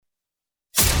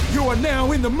You are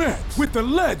now in the mix with the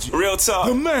legend. Real talk.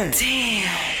 The man.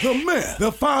 Damn. The myth.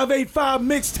 The 585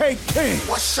 mixtape king.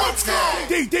 What's up, guy?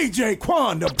 DJ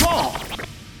Quan, the ball.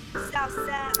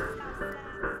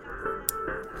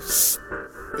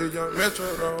 If young Metro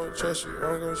don't trust you,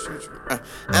 I'm gonna shoot you.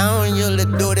 I don't usually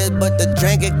do this, but the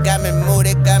drink it got me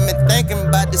moody, got me thinking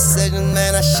about decisions,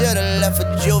 man. I should've left for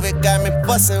Juvie, got me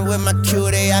bustin' with my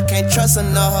cutie. I can't trust her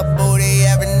nor her booty.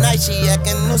 Every night she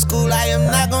acting new school. I am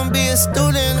not gonna be a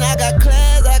student. I got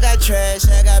class, I got trash,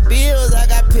 I got bills, I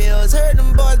got pills. Heard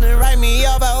them boys been write me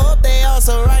off. I hope they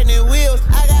also writing their wheels.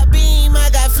 I got beam, I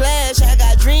got flash, I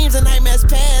got dreams and nightmares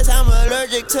past. I'm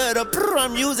allergic to the prr.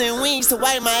 I'm using wings to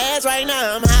wipe my ass right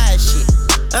now. I'm high as shit.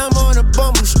 I'm on a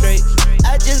bumble straight.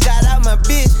 I just got out my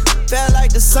bitch. Felt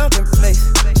like the sunken place.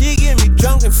 She give me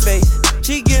drunken face.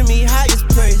 She give me highest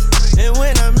praise. And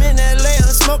when I'm in LA,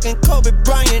 I'm smoking Kobe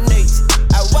Bryant Nates.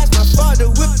 I watch my father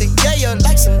whip the gayer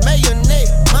like some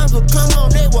mayonnaise. Moms would come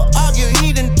home, they would argue.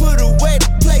 He didn't put away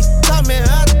the place. Taught me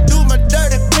how to do my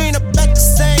dirty clean up at the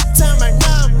same time. Right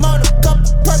now I'm on a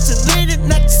couple person leading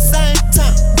at the same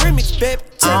time. Remix, baby.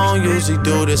 I don't usually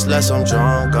do this unless I'm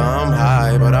drunk or I'm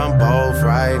high, but I'm both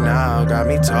right now. Got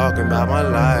me talking about my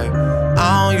life.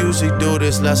 I don't usually do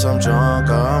this unless I'm drunk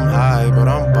or I'm high, but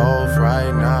I'm both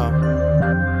right now.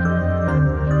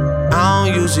 I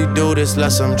don't usually do this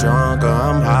unless I'm drunk or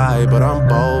I'm high, but I'm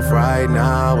both right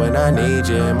now, and I need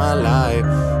you in my life.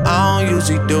 I don't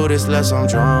usually do this unless I'm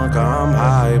drunk or I'm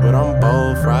high, but I'm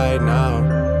both right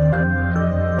now.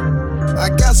 I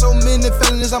got so many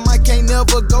feelings, I might can't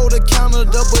never go to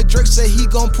Canada. But Drake said he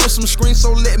gon' put some screens,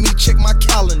 so let me check my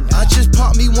calendar. I just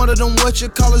popped me one of them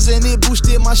whatchamacallits and it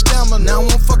boosted my stamina. Now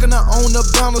I'm fucking her on the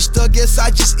banister, guess I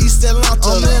just East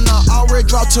Atlanta. Man, I already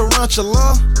dropped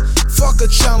Tarantula. Fuck a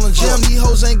challenge, damn these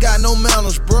hoes ain't got no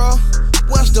manners, bruh.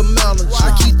 What's the mountains?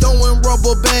 I keep throwing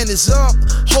rubber bandits up.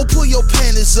 Ho, pull your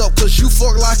panties up, cause you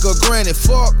fuck like a granny.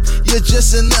 Fuck, you're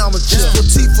just an amateur.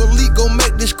 Petite Philippe gon'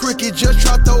 make this cricket. Just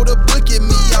try throw the brick at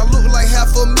me. I look like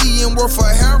half a million worth of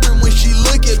heroin when she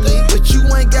look at me. But you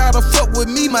ain't gotta fuck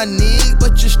with me, my nig.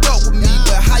 But you stuck with me.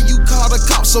 But how you call the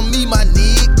cops on me, my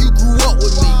nig? You grew up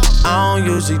with me. I don't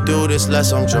usually do this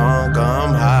unless I'm drunk or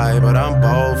I'm high, but I'm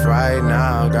both right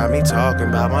now. Got me talking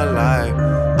about my life.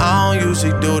 I don't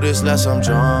usually do this unless I'm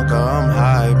drunk or I'm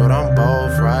high, but I'm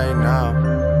both right now.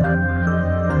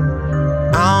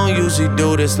 I don't usually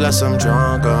do this unless I'm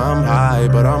drunk or I'm high,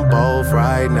 but I'm both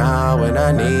right now, and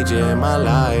I need you in my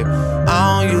life.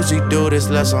 I don't usually do this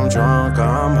unless I'm drunk or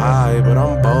I'm high, but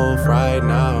I'm both right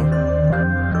now.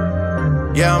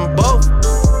 Yeah, I'm both.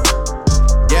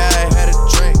 Yeah, I had a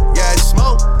drink. Yeah, I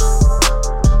smoke.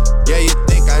 Yeah, you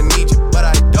think I need you, but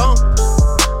I don't.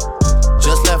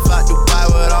 Just left out Dubai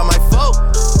with all my folk.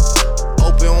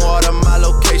 Open water, my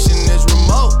location is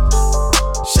remote.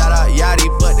 Shout out Yachty,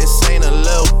 but this ain't a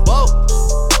little boat.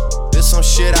 This some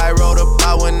shit I wrote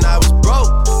about when I was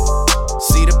broke.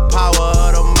 See, the power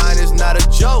of the mind is not a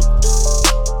joke.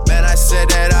 Man, I said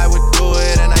that I would do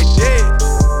it and I did.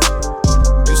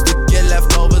 Used to get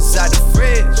leftovers out the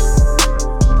fridge.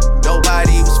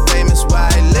 Nobody was famous where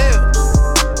I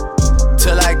lived,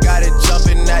 till I got it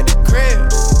jumping at the crib.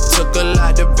 Took a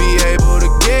lot to be able to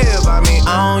give. I mean,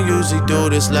 I don't usually do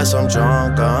this unless I'm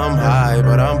drunk or I'm high,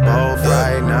 but I'm both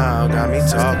right now. Got me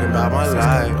talking about my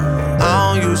life.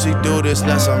 I don't usually do this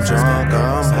unless I'm drunk or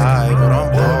I'm high, but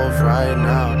I'm both right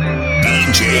now.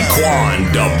 DJ Quan,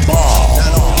 the ball.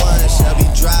 901 Shelby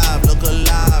Drive, look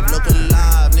alive, look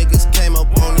alive. Niggas came up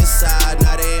on this side,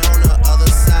 now they on the other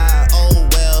side. Oh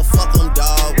well, fuck them,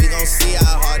 dawg. We gon' see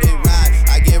how hard they ride.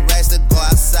 I get racks to go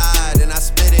outside, and I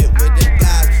spit it with the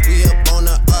guys. We up on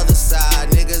the other side,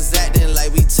 niggas acting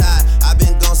like we tied. I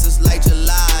been gone since like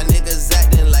July, niggas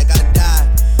acting like I died.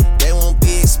 They won't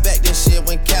be expecting shit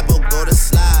when Capo go to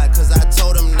slide, cause I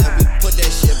told them that we put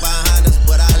that shit behind us,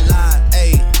 but I lied.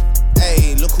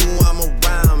 Ayy, look who I'm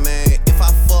around, man.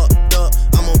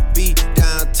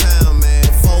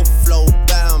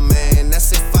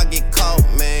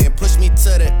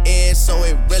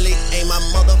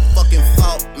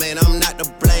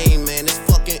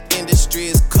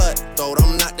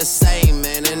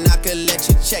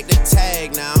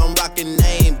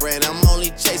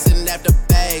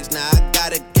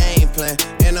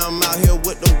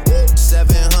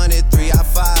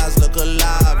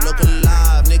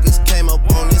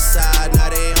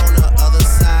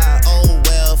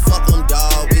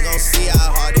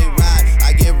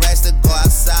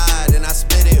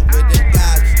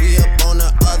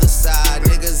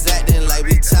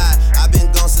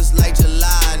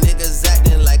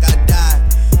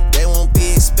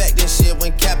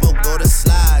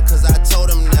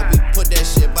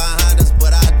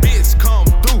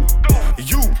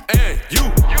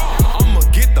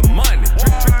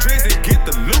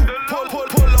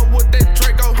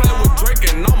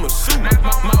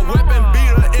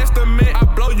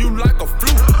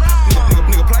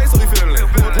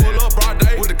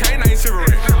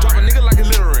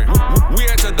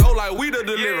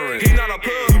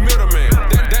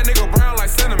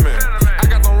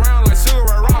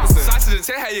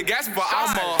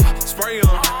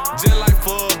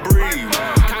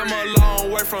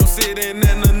 sitting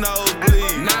in the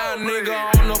nosebleed. Now nigga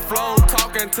on the floor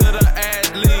talking to the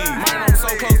athlete. Man, I'm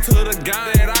so close to the gun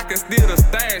that I can steal the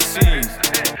stash sheets.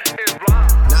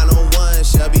 901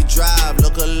 Shelby Drive,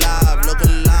 look alive, look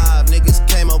alive. Niggas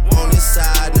came up on this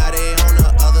side, now they on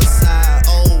the other side.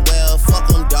 Oh well,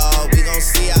 fuck them, dawg. We gon'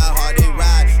 see how hard they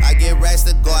ride. I get racks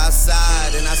to go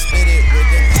outside, and I spit it with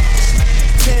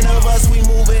them. 10 of us, we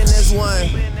moving as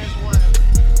one.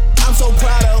 I'm so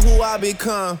proud of who I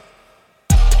become.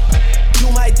 You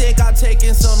might think I'm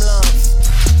taking some lumps.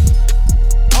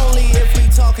 Only if we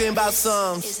talking about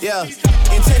sums. Yeah,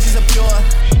 intentions are pure.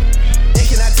 They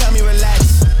cannot tell me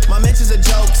relax. My mentions are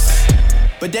jokes,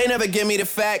 but they never give me the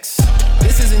facts.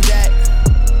 This isn't that.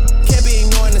 Can't be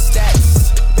ignoring the stats.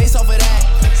 Based off of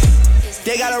that,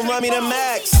 they gotta run me the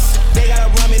max. They gotta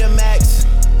run me the max.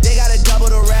 They gotta double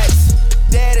the racks.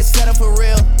 They had it set up for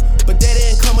real, but they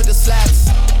didn't come with the slaps.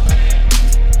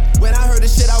 When I heard the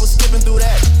shit, I was skipping through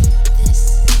that.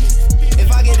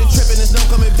 If I get to tripping, there's no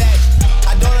coming back.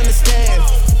 I don't understand.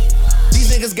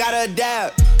 These niggas gotta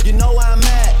adapt. You know where I'm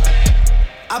at.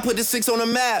 I put the 6 on the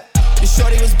map. The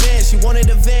shorty was bent, she wanted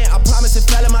to vent. I promise it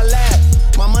fell in my lap.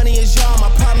 My money is young, my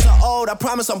problems are old. I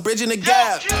promise I'm bridging the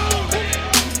gap.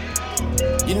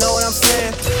 You know what I'm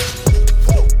saying?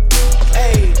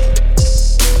 Hey,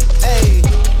 hey,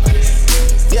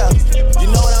 yeah. You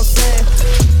know what I'm saying?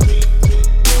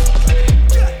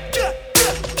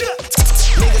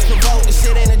 Niggas provoke, this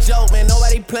shit ain't a joke, man.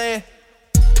 Nobody playing.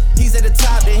 He's at the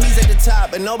top, then he's at the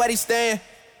top, but nobody staying.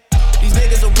 These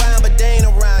niggas around, but they ain't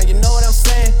around. You know what I'm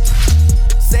saying?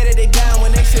 Say that they down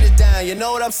when they shit is down. You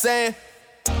know what I'm saying?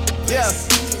 Yeah.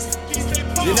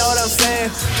 You know what I'm saying?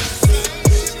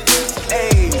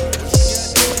 Hey.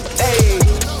 Hey.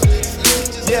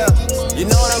 Yeah. You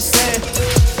know what I'm saying?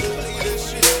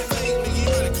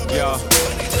 Yeah.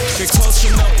 Get close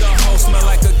enough, the hoe smell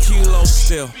like a kilo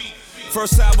still.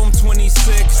 First album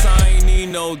 26, I ain't need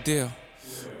no deal.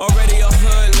 Already a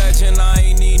hood legend, I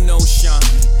ain't need no shine.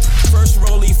 First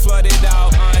rollie flooded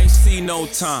out, I ain't see no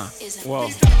time. Whoa,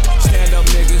 stand up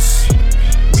niggas.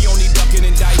 We only ducking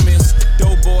indictments.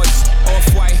 Dope boys,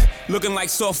 off-white, looking like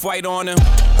soft white on them.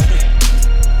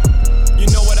 You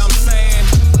know what I'm saying?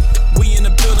 We in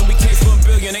the building, we came for $1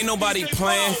 billion, ain't nobody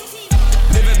playing.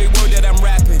 Live every word that I'm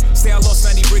rapping. Say I lost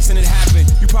 90 bricks and it happened.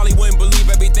 You probably wouldn't believe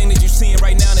everything that you're seeing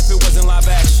right now if it wasn't live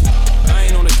action. I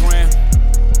ain't on the gram.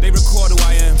 They record who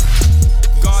I am.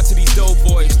 God to these dope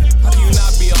boys. How can you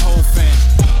not be a whole fan?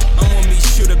 I'm what me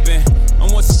should've been.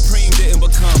 I'm what Supreme didn't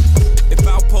become. If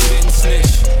Alpo didn't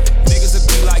snitch, niggas would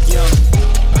be like young.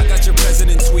 I got your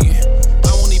president tweeting.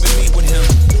 I won't even meet with him.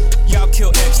 Y'all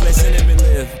kill X, let's let him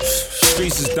live.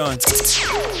 Streets is done.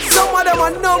 Some of them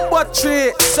are number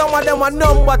 3, some of them are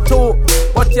number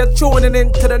 2, but you're tuning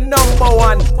into the number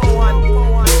 1.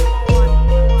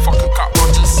 Fucking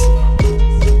cockroaches.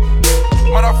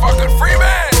 Motherfucking free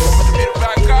man.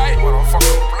 Bad guy.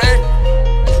 Motherfucking play.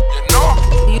 You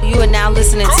know? You are now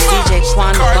listening to DJ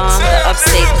Quan the Bomb, the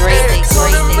upstate great.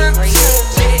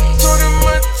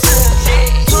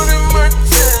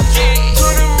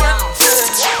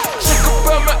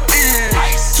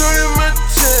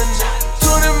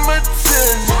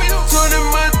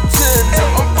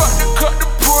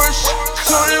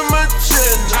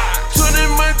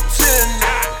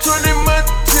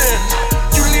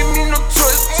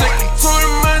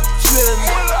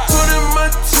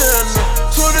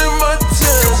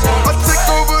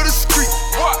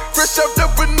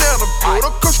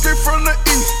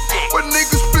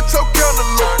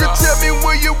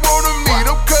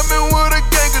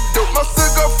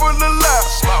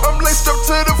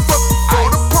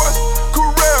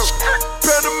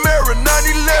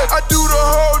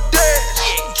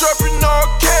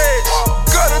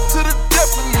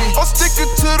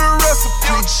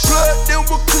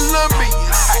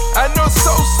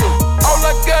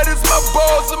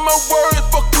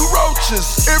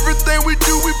 Everything we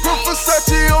do, we put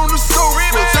Versace on the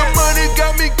sofa. The money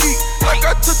got me geek, like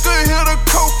I took a hit of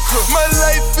coca. My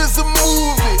life is a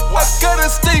movie, I gotta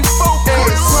stay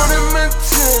focused. Tony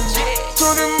Martin,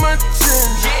 Tony Martin,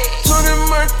 Tony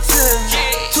Martin,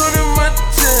 Tony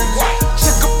Martin.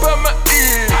 Check about my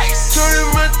ears. Tony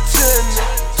Martin,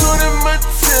 Tony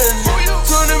Martin,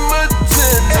 Tony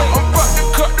Martin. I'm about to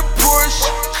cut the Porsche.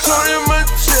 Tony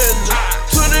Martin,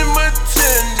 Tony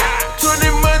Martin,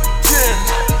 Tony Martin.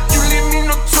 You leave me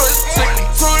no choice.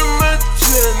 Tony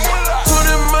Martin,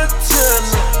 Tony Martin,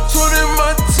 Tony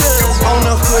Martin. On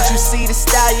the hood, you see the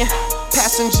stallion,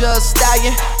 passenger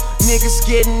stallion. Niggas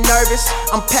getting nervous,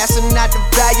 I'm passing out the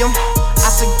volume. I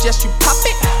suggest you pop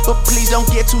it, but please don't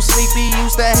get too sleepy.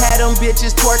 Used to have them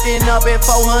bitches twerking up at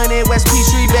 400 West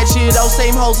Peachtree. Bet you those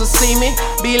same hoes will see me.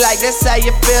 Be like, that's how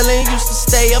you feeling. Used to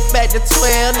stay up at the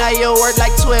 12, now you work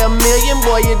like 12 million.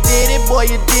 Boy, you did it, boy,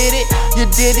 you did it. You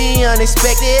did the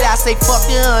unexpected. I say fuck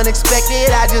the unexpected.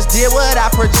 I just did what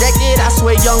I projected. I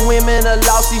swear young women are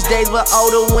lost these days, but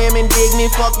older women dig me.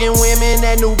 Fucking women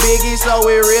that new Biggie, so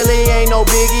it really ain't no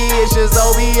biggie. It's just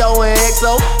OVO and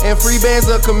XO, and free bands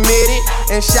are committed.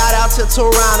 And shout out to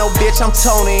Toronto, bitch, I'm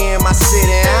Tony in my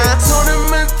city, huh? Tony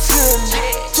Martin,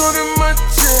 Tony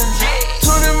Martin,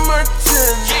 Tony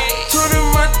Martin, Tony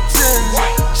Martin.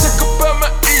 Check up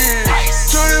my ears.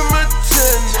 Tony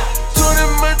Martin, Tony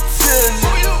Martin,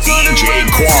 DJ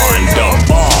Quan, the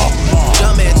bomb.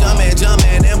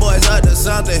 Jumpin', them boys up to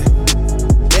something.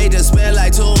 They just spent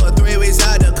like 2 or 3 weeks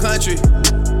out the country.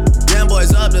 Them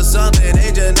boys up to something,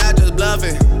 they just not just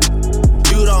bluffing.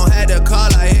 You don't have to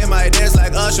call, I hit my dance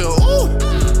like Usher, ooh.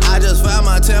 I just found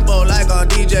my tempo like on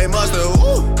DJ Mustard,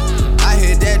 ooh. I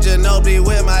hit that Ginobili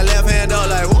with my left hand, though,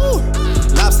 like, ooh.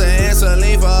 Lobster and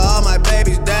saline for all my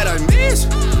babies that I miss.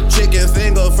 Chicken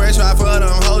finger, french fry for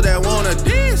them hoes that wanna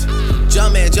dance.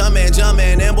 Jumpin',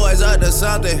 them boys up to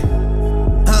something.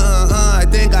 I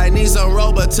think I need some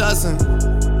Robitussin.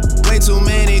 Way too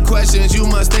many questions, you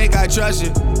must think I trust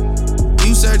you.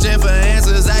 You searching for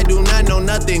answers, I do not know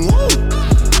nothing, woo.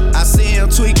 I see him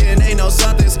tweaking, they know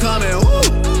something's coming, woo.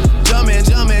 Jumpin',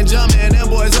 them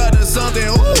boys up to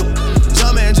something, woo.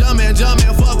 Jumpin',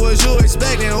 fuck what you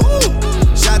expecting, woo.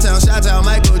 Shout out,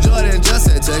 Michael Jordan just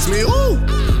said text me, woo.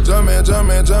 Jumpin'.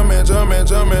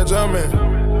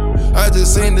 I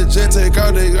just seen the jet take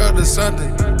out, they up to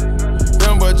something.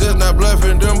 Them boys just not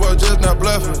bluffing, Jumpin', them boys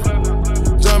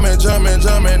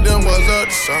up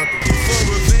to something. For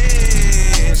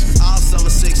revenge, all summer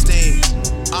 16,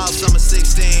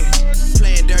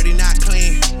 playing dirty, not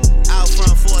clean. Out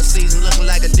front for a season, looking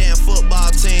like a damn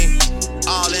football team.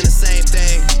 All in the same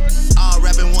thing, all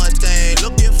rapping one thing.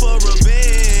 Looking for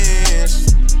revenge,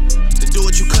 to do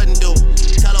what you couldn't do.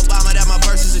 Tell Obama that my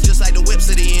verses are just like the whips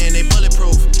at the end, they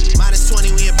bulletproof.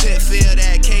 -20, we in Pitfield,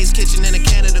 at K's Kitchen and a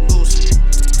Canada Goose.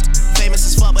 Famous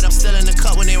as fuck, but I'm still in the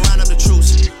cut when they round up the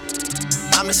troops.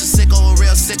 I'm just a sicko, a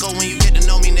real sicko when you get to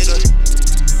know me, nigga.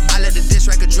 I let the diss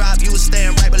record drop, you was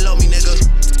staying right below me, nigga.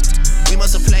 We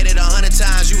must have played it 100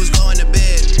 times, you was going to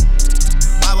bed.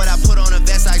 Why would I put on a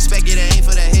vest? I expect you to aim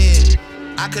for the head.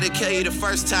 I could've killed you the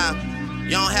first time.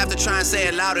 You don't have to try and say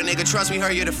it louder, nigga. Trust me,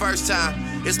 heard you the first time.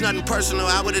 It's nothing personal,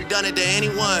 I would've done it to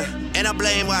anyone. And I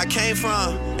blame where I came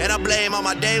from, and I blame all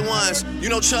my day ones. You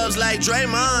know Chubbs like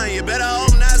Draymond, you better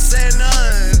hope not say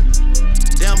none.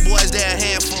 Them boys, they a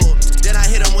handful. Then I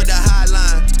hit them with the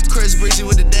hotline. Chris Breezy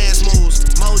with the dance moves.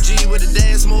 Mo G with the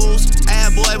dance moves.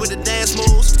 Ad Boy with the dance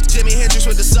moves. Jimi Hendrix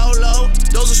with the solo.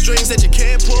 Those are strings that you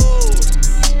can't pull.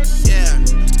 Yeah,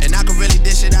 and I can really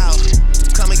dish it out.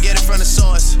 Come and get it from the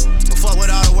source. But fuck with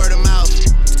all the word of mouth.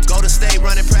 Go to state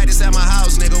running practice at my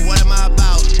house, nigga. What am I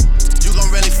about? You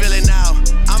gon' really feel it now.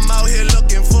 I'm out here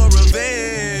looking for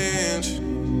revenge.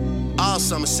 All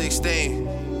summer 16.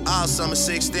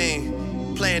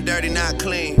 Playing dirty, not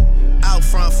clean. Out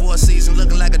front for a season,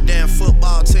 looking like a damn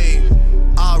football team.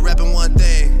 All rapping one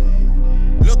thing,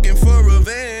 looking for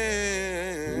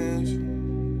revenge.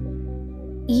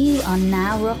 You are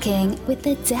now rocking with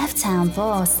the Deftown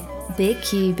boss, Big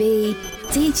QB,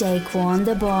 DJ Quan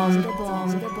the Bomb.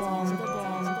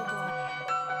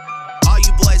 All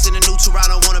you boys in the new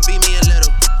Toronto wanna be me a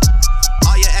little.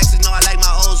 All your exes know I like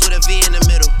my O's with a V in the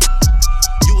middle.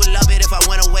 You would love it if I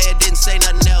went away and didn't say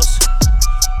nothing else.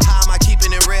 How am I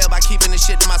keeping it real by keeping this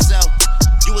shit to myself?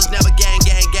 You was never gang,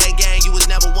 you was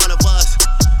never one of us.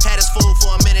 Had us fooled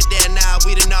for a minute there, now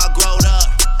we done all growed up.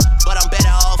 But I'm better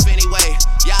off anyway,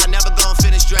 y'all never gon'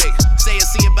 finish straight. Say and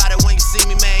see about it when you see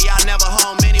me, man, y'all never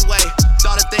home anyway.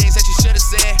 Thought of things that you should've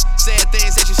said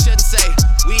things that you shouldn't say.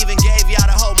 We even gave y'all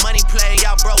the whole money play,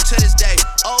 y'all broke to this day.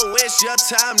 Oh, it's your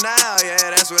time now, yeah,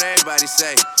 that's what everybody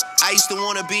say. I used to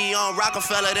wanna be on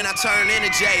Rockefeller, then I turned into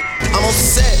Jay. I'm on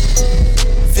set,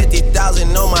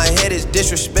 50,000 on my head is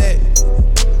disrespect.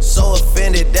 So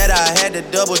offended that I had to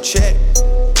double check.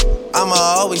 I'ma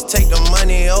always take the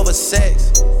money over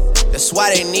sex. That's why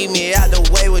they need me out the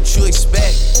way, what you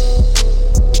expect.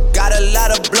 Got a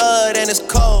lot of blood and it's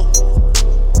cold.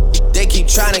 They keep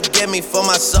trying to get me for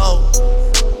my soul.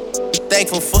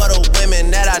 Thankful for the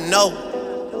women that I know.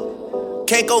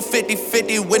 Can't go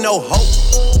 50-50 with no hope.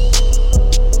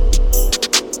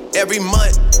 Every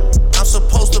month, I'm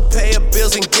supposed to pay her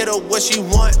bills and get her what she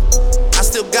want. I I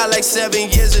still got like 7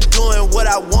 years of doing what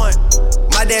I want.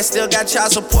 My dad still got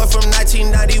child support from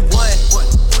 1991.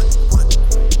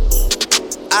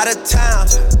 Out of town,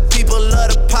 people love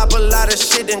to pop a lot of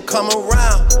shit and come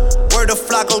around. Word to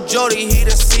Flacco Jody, he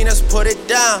done seen us put it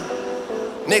down.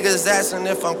 Niggas asking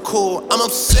if I'm cool, I'm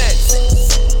upset.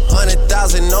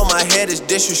 100,000 on my head is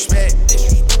disrespect.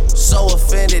 So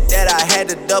offended that I had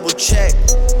to double check.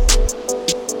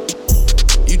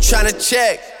 You tryna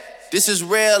check? This is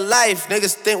real life,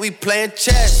 niggas think we playing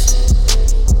chess.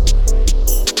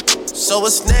 So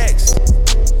what's next?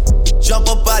 Jump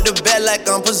up out the bed like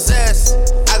I'm possessed.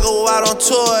 I go out on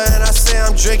tour and I say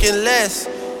I'm drinking less.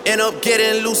 End up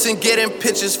getting loose and getting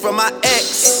pictures from my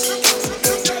ex.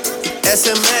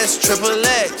 SMS,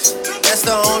 XXX. That's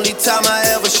the only time I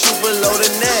ever shoot below the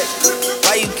neck.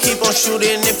 Why you keep on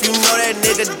shooting if you know that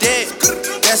nigga dead?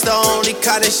 That's the only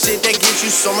kind of shit that gets you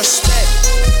some respect.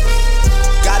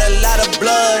 Got a lot of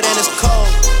blood and it's cold.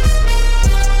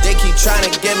 They keep trying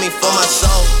to get me for my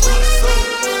soul.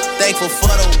 Thankful for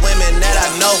the women that I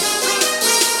know.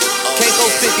 Can't go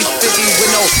 50-50 with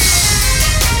no.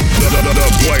 The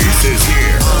place is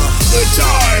here. The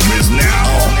time is now.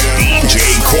 DJ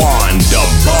Quan, the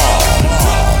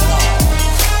bomb.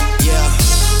 Yeah.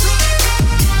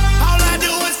 All I do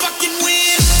is fucking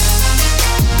win.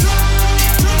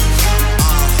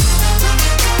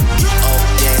 Oh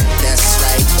yeah, that's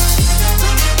right.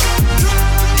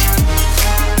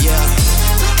 Yeah.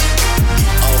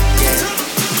 Oh yeah.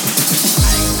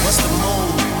 What's the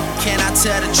move? Can I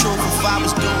tell the truth? If I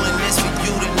was doing this for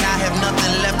you, then I have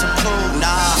nothing left to prove.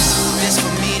 Nah, this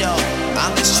for me though.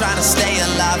 I'm just trying to stay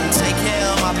alive and take care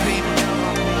of my people.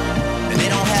 And they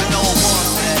don't have no award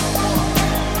for that.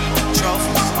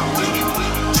 Trophies,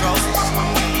 trophies,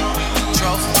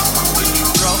 trophies,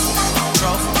 trophies, trophies,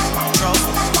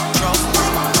 trophies.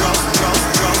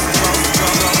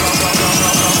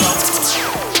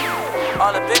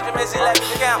 All the Benjamins he left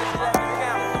to count.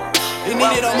 He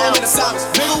needed a moment of silence.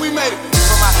 Nigga, we made it.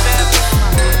 For my family,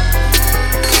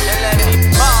 they let me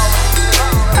ball.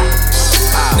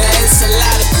 Now it's a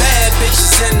lot of bad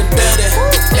bitches in the building.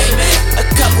 Amen. A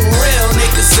couple real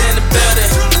niggas in the building.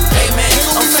 Amen.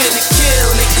 I'm finna kill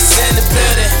niggas in the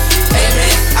building.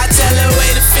 Amen. I tell her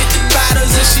wait to 50 bottles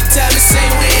and she tell me say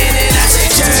when and I say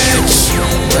church.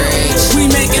 We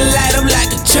make it light up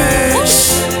like a church.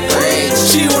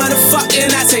 She wanna fuck and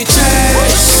I say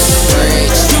church.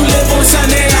 You live on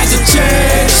Sunday like a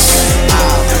church.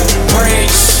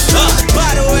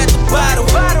 Bottle at the bottle.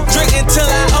 Drink until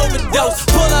I overdose.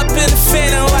 Pull up in the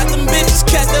Phantom, watch them bitches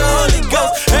catch the Holy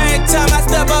Ghost. Every time I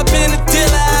step up in the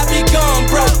dealer, I be going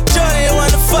broke. Jordan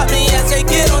wanna fuck me, I say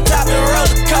get on top and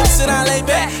roller coaster. And I lay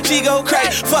back, she go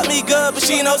crazy. Fuck me good, but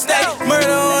she no stay.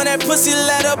 Murder on that pussy,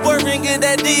 let her boyfriend get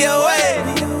that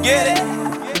DOA. Get it?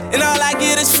 And all I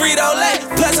get is Frito-Lay.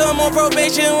 Plus I'm on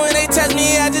probation, when they test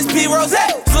me, I just pee rosé.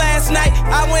 Last night,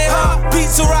 I went home,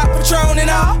 pizza, rock, Patron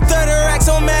and all. 30 racks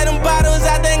on Madam Bottles,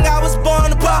 I think I was born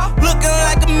to pop. Looking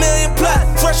like $1 million plus,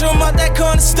 fresh from out that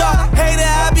corner store. Hater,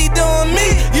 I be doing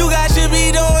me, you guys should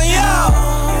be doing y'all.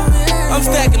 I'm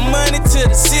stacking money to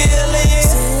the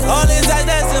ceiling. All this ice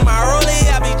that's in my rollie,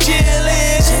 I be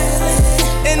chillin'.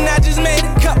 And I just made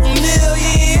a couple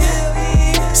million,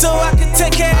 so I can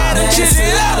take care of them children.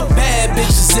 There's a lot of bad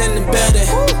bitches in the building.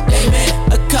 Amen.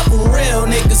 A couple real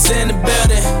niggas in the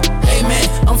building. Amen.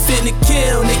 I'm finna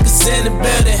kill niggas in the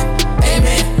building.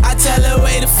 Amen. I tell her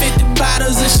wait to 50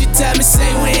 bottles and she tell me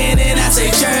say when and I say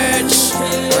church.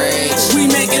 We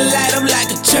make it light up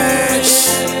like a church.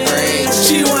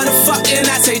 She wanna fuck and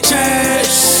I say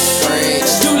church.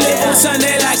 You live on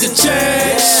Sunday like a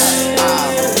church.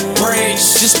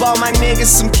 Just bought my niggas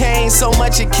some cane, so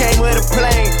much it came with a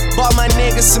plane. Bought my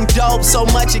niggas some dope, so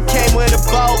much it came with a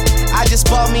boat. I just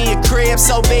bought me a crib,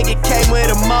 so big it came with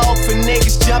a moat. For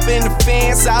niggas jumping the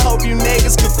fence, I hope you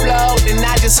niggas can float. And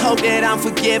I just hope that I'm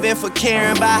forgiven for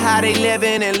caring about how they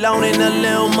living and loaning a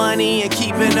little money and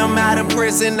keeping them out of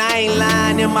prison. I ain't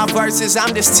lying in my verses,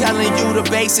 I'm just telling you the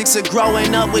basics of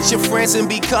growing up with your friends and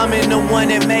becoming the one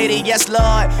that made it. Yes,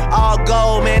 Lord, all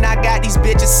gold, man, I got these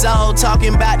bitches sold.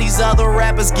 Talking about these other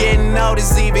rappers getting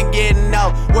noticed, even getting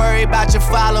no. Worry about your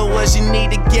followers, you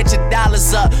need to get your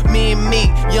dollars up. Me and me,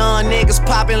 young niggas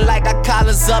popping like our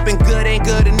collars up. And good ain't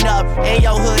good enough, and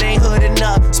your hood ain't hood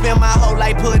enough. Spend my whole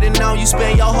life putting on, you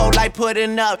spend your whole life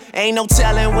putting up. Ain't no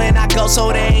telling when I go,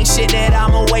 so there ain't shit that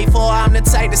I'ma wait for. I'm the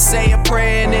type to say a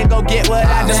prayer and then go get what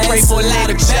I just pray for. A lot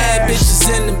of bad bitches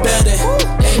in the building.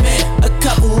 Amen. A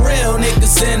couple real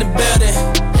niggas in the building.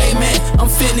 Amen. I'm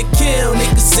finna kill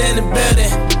niggas in the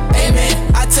building. Amen.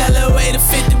 I tell her wait to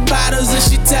 50 bottles and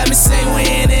she tell me say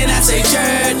when and I say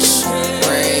church.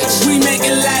 We make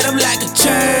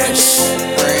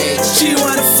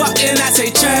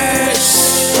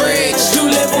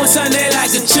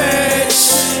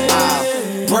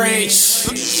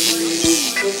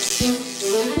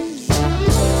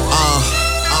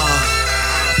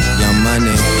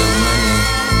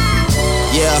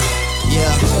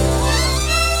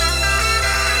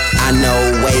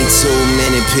too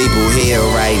many people here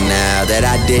right now that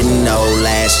I didn't know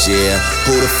last year.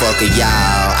 Who the fuck are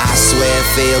y'all? I swear it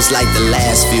feels like the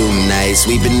last few nights.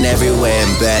 We've been everywhere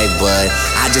and back, but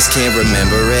I just can't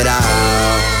remember it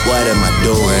all. What am I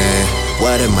doing?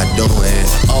 What am I doing?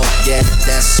 Oh yeah,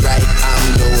 that's right, I'm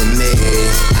doing me.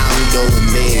 I'm doing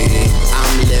me.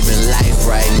 I'm living life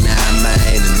right now, man.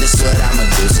 And this what I'ma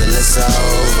do till it's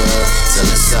over. Till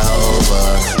it's over.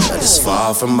 But it's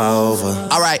far from over.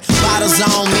 Alright, bottles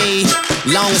on me.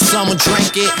 Long as someone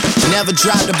drink it. Never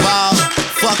drop the ball.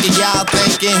 Fuck it, y'all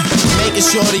thinking. Making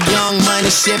sure the young money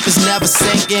ship is never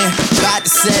sinking. About to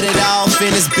set it off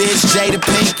in this bitch, Jada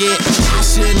Pinkett. I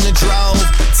shouldn't have drove.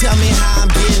 Tell me how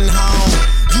I'm getting home.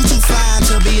 You too fine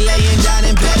to be laying down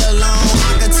in bed alone.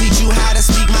 I can teach you how to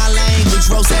speak my language,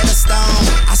 Rosetta Stone.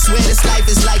 I swear this life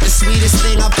is like the sweetest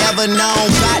thing I've ever known.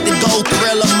 About to go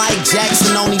Thriller, Mike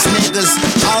Jackson on these niggas.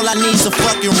 All I need's a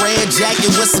fucking red jacket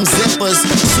with some zippers.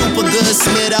 Super good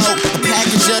Smitto, a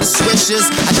package of the swishers.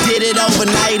 I did it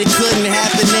overnight, it couldn't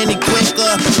happen any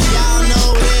quicker. Y'all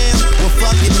know them, well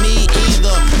fucking me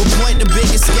either. But point the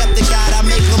biggest skeptic out, I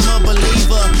make them a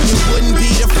believer. It wouldn't be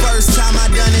the first time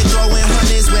I done it, throwing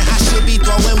hundreds when I should be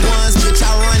throwing ones, bitch, I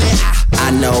run it.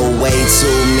 I know way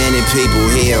too many people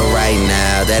here right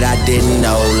now that I didn't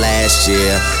know last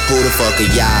year. Who the fuck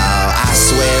are y'all? I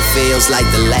swear it feels like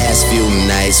the last few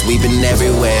nights. We've been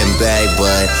everywhere and back,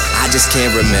 but I just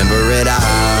can't remember it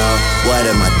all. What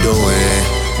am I doing?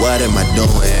 What am I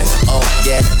doing? Oh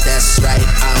yeah, that's right,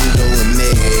 I'm doing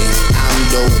me. I'm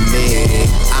doing me.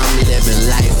 I'm living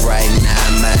life right now,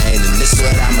 man. And this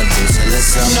what I'ma do till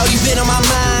it's over. You know you been on my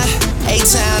mind.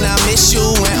 A-Town, I miss you.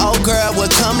 When old girl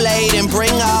would come late and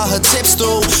bring all her tips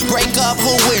through. Break up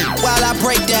who with while I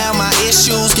break down my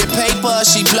issues. Get paper,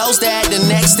 she blows that the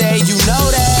next day, you know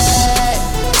that.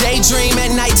 Daydream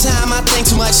at nighttime, I think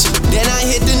too much. Then I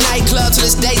hit the nightclub till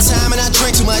it's daytime and I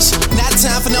drink too much. Not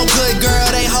time for no good girl,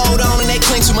 they hold on and they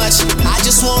cling too much. I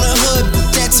just want a hood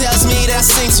that tells me that I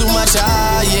sing too much.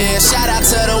 Ah yeah, shout out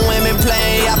to the women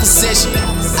playing opposition.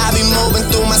 I be moving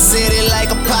through my city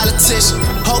like a politician.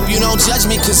 Hope you don't judge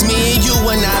me, cause me and you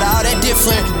are not all that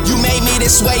different. You made me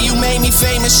this way, you made me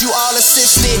famous, you all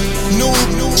assisted. New,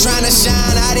 trying to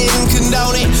shine, I didn't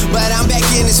condone it. But I'm back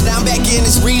in this,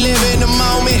 reliving the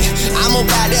moment. I'm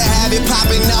about to have it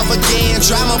popping off again.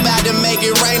 Drama about to make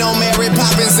it rain on Mary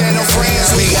Poppins and her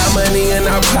friends. We got money in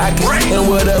our pocket, and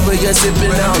whatever you're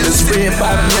sipping on. This red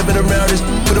bottom living around this,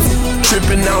 put a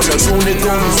tripping out. That's when it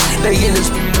goes, they in this,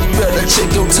 better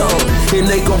check your tone. And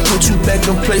they gon' put you back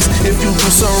in place if you do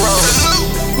something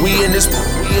wrong. We in this,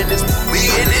 yeah, we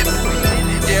in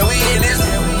this.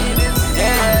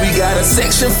 We got a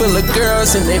section full of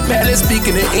girls and they barely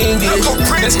speaking in English.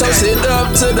 Let's toast it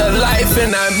up to the life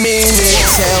and I mean it.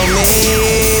 Tell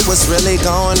me what's really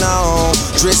going on.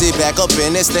 Drizzy back up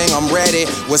in this thing, I'm ready.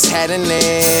 What's happening?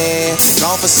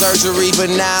 Gone for surgery,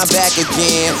 but now I'm back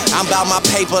again. I'm about my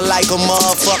paper like a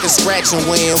motherfucking scratch and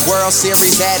win. World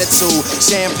Series attitude,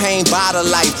 champagne bottle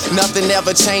life. Nothing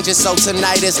ever changes, so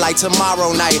tonight is like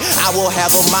tomorrow night. I will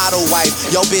have a model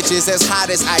wife. Yo, bitch is as hot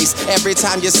as ice. Every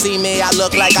time you see me, I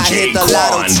look like I hit the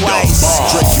lotto twice.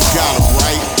 Drake, you got him,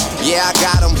 right? Yeah, I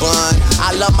got him, bun.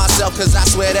 I love myself cause I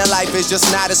swear that life is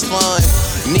just not as fun.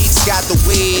 Neeks got the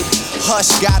weed, Hush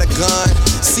got a gun.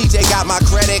 CJ got my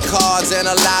credit cards and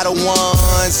a lot of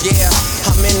ones, yeah.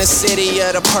 I'm in the city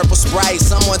of the purple Sprite.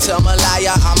 Someone tell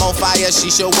Malaya I'm on fire,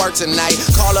 she should work tonight.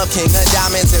 Call up King of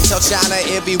Diamonds and tell China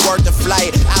it be worth the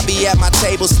flight. I be at my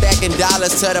table stacking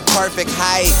dollars to the perfect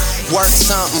height. Work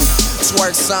something,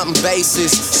 twerk something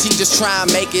basis. She just try and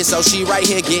make it, so she right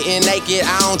here getting naked.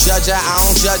 I don't judge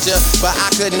her, but I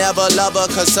could never love her,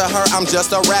 cause to her I'm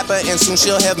just a rapper and soon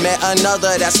she'll have met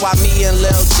another. That's why me and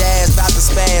Lil Jazz about to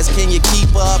spaz. Can you keep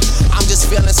up? I'm just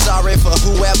feeling sorry for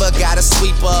whoever gotta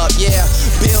sweep up, yeah.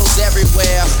 Bills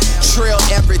everywhere, trill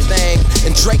everything,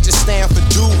 and Drake just stand for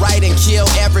do right and kill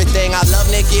everything. I love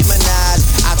Nicki Minaj,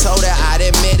 I told her I'd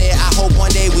admit it. I hope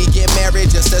one day we get married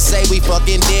just to say we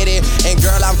fucking did it. And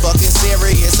girl, I'm fucking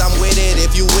serious, I'm with it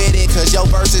if you with it, cause your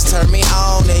verses turn me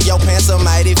on and your pants are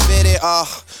mighty fitted. Oh,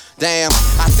 damn,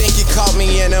 I think you caught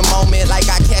me in a moment like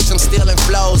I catch them stealing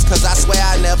flows, cause I swear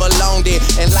I never loaned it.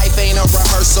 And life ain't a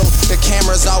rehearsal, the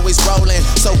camera's always rolling.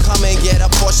 So come and get a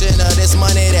portion of this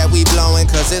money that we blowing,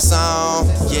 cause it's on.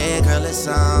 Yeah, girl, it's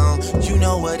on. You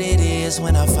know what it is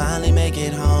when I finally make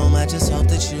it home. I just hope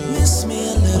that you miss me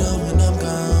a little when I'm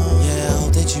gone. Yeah, I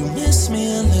hope that you miss me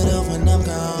a little when I'm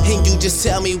gone. And you just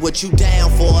tell me what you down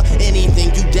for,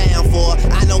 anything you down for.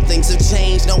 I know things have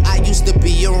changed, no, I used to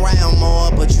be around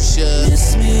more, but you should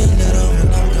miss me a little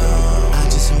when I'm gone. I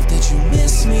just hope that you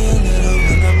miss me a little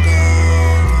when I'm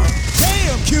gone.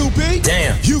 Damn, QB,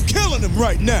 damn, you killing him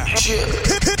right now.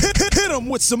 Hit him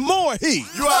with some more heat.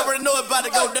 You already know it's about to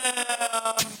go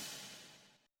down.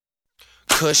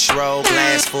 Kush roll,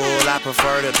 glass full, I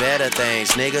prefer the better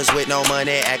things. Niggas with no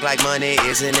money act like money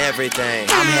isn't everything.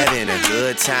 I'm having a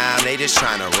good time, they just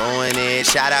tryna ruin it.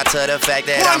 Shout out to the fact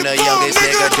that I'm the youngest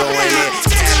nigga doing it.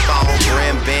 Tap on,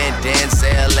 brim, bend,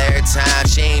 Denzel every time.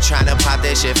 She ain't tryna pop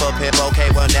that shit for pimp, okay,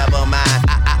 well never mind.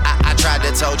 I tried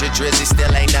to told you Drizzy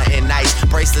still ain't nothing nice.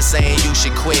 Bracelet saying you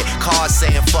should quit, cards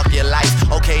saying fuck your life.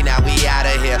 Okay, now we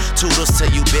outta here, toodles to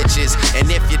you bitches. And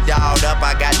if you dolled up,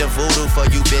 I got the voodoo for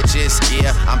you bitches.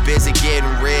 Yeah, I'm busy getting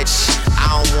rich,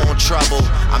 I don't want trouble.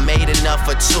 I made enough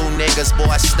for 2 niggas,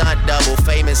 boy, stunt double.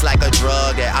 Famous like a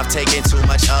drug that I've taken too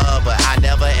much of, but I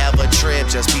never ever trip,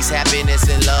 just peace,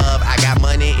 happiness, and love. I got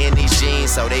money in these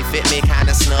jeans, so they fit me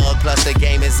kinda snug. Plus the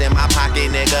game is in my pocket,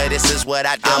 nigga, this is what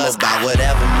I do. I'm about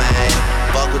whatever, man.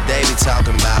 Fuck what they be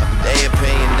talking about, their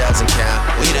opinion doesn't count.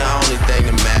 We the only thing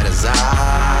that matters,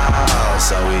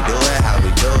 so we do it how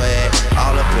we do it.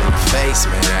 All up in your face,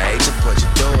 man, I hate to put you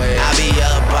through it. I be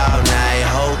up all night,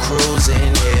 whole crew's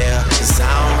in here, cause I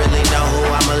don't really know who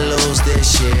I'ma lose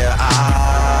this year.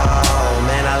 Oh,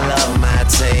 man, I love my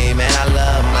team, man, I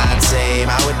love my team.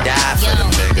 I would die for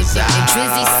them niggas. The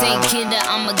Drizzy say kidder,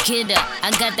 I'm a kidder.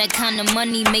 I got that kind of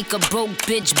money, make a broke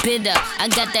bitch bitter. I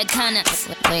got that kind of,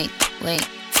 wait,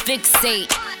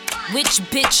 fixate. Which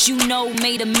bitch you know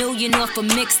made $1 million off a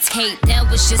mixtape? That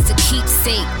was just a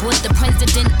keepsake. Bought the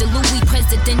president, the Louis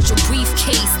presidential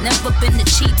briefcase. Never been a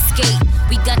cheapskate.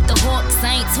 We got the Hawks,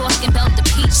 I ain't talking about the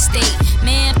peach state.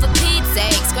 Man, for Pete's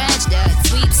sake, scratch that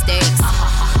sweepstakes.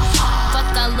 Fuck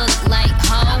I look like,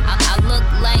 ho? I look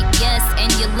like yes, and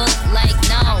you look like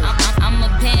no. I'm a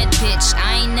bad bitch,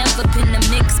 I ain't never been a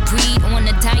mixed breed. On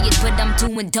a diet, but I'm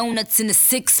doing donuts in a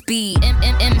 6-speed.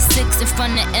 M6 in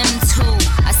front of M2.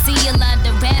 I see a lot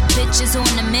of rap bitches on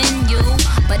the menu,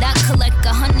 but I collect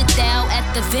 100,000 at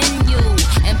the venue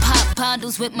and pop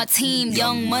bottles with my team.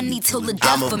 Young money till the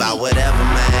death of me. I'm about whatever,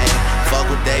 man. Fuck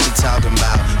what they be talking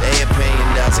about, their opinion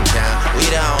doesn't count. We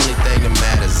the only thing that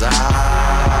matters,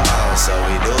 so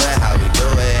we do it how we do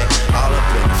it. All up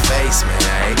in your face, man,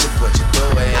 I hate to put you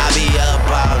through it. I be up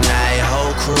all night,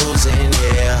 whole crew's in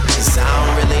here, cause I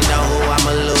don't really know who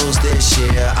I'ma lose this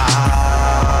year.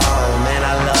 Oh, man,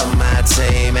 I love my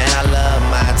team, man, I love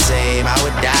my team. I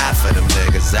would die for them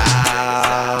niggas.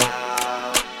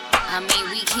 I mean,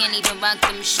 we can't even rock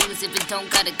them shoes if it don't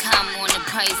got a comma on the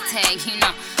price tag, you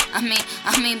know. I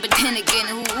mean, but then again,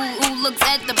 who looks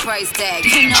at the price tag?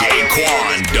 You know? DJ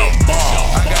Quan, the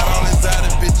bomb. I got all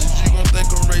exotic bitches, you gon' think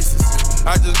I'm racist.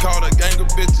 I just called a gang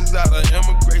of bitches out of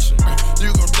immigration.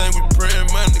 You gon' think we praying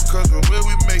money, cause of where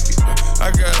we make it. I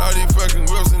got all these fucking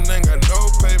wheels and ain't got no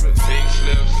payments. Pink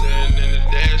slips sitting in the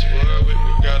dashboard with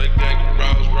me. Got a gang of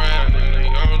bros round and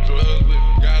they on drugs with me.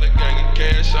 Got a gang of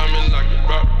cash, I'm in like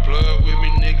about to plug with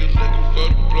me. Niggas looking for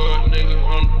the plug, nigga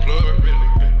on the plug, really.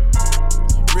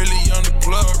 Really on the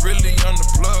plug, really on the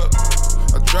plug.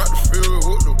 I dropped the fuel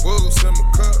with the wolves in my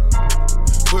cup.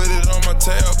 Put it on my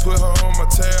tab, put her on my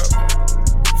tab.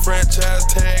 Franchise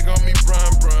tag on me,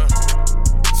 Bron.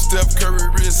 Steph Curry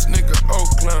wrist, nigga,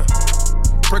 Oakland.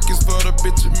 Perkins for the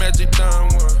bitch, Magic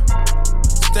Don one.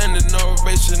 Standing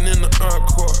ovation in the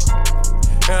encore.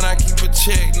 And I keep a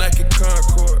check, Nike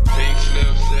Concord. Pink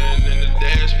slips sitting in the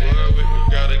dashboard with me.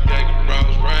 Got a gang of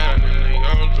bros round and they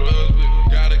on drugs with me.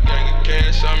 Got a gang of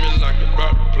cash, I'm in like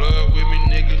about to plug with me.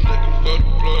 Niggas looking for the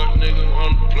plug, nigga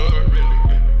on the plug, really.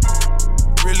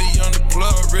 Really on the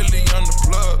plug, really on the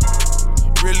plug.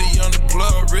 Really on the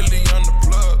plug, really on the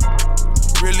plug.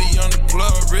 Really on the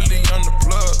plug, really on the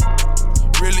plug.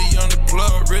 Really on the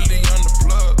plug, really on the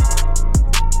plug.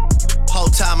 Whole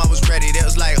time I was ready, they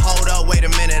was like, hold up, wait a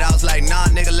minute. I was like, nah,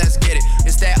 nigga, let's get it.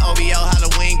 It's that OVO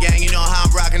Halloween gang, you know how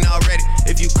I'm rocking already.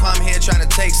 If you come here trying to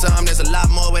take some, there's a lot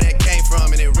more where that came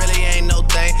from. And it really ain't no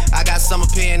thing, I got some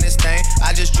in this thing.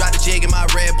 I just dropped a jig in my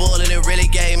Red Bull and it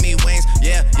really gave me wings.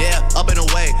 Yeah, up and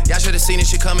away. Y'all should've seen this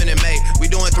shit coming in May.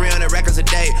 We doing 300 records a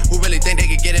day. Who really think they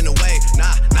could get in the way?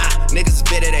 Nah, niggas is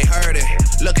bitter, they heard it.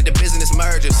 Look at the business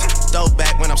mergers. Throw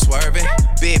back when I'm swerving.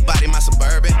 Big body, my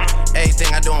Suburban.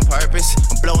 Everything I do on purpose.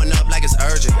 I'm blowing up like it's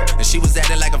urgent. And she was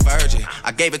acting like a virgin.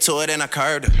 I gave it to her, then I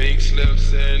curved her. Pink slips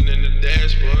sitting in the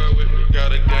dashboard with me.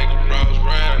 Got a gang of bros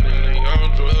round and they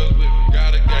on drugs with me.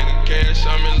 Got a gang of cash,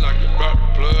 I'm in like about to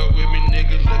plug with me.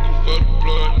 Niggas looking for the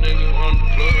plug, nigga on the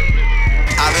plug with me.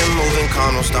 I've been moving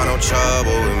calm, don't start no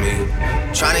trouble with me.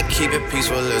 Trying to keep it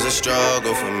peaceful is a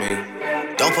struggle for me.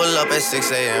 Don't pull up at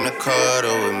 6 a.m. to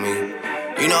cuddle with me.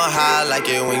 You know how I like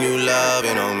it when you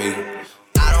loving on me.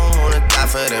 I don't wanna die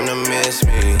for them to miss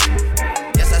me.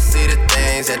 Yes, I see the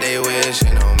things things that they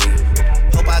wishing on me.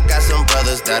 Hope I got some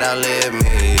brothers that outlive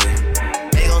me.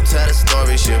 They gon' tell the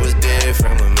story, shit was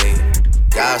different with me.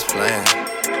 God's plan,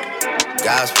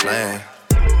 God's plan.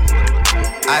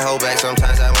 I hold back,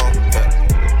 sometimes I won't.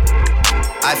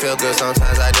 I feel good,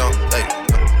 sometimes I don't.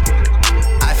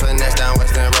 I finesse down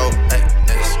Western Road.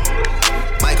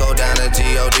 Might go down to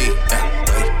G.O.D.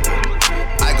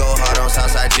 I go hard on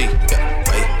Southside G.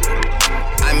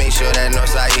 I make sure that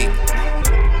Northside E.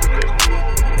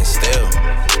 And still,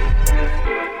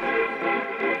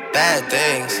 bad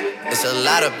things. It's a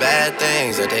lot of bad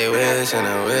things that they wish and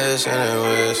they wish and they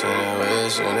wish and they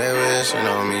wish and they wishing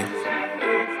on me.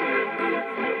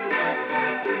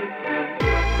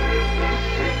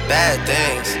 Bad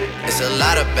things. It's a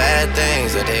lot of bad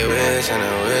things that they wish and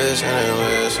they wish and they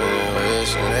wish and they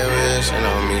wish and they wishing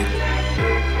on me.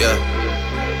 Yeah.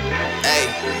 Hey,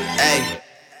 hey.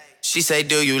 She say,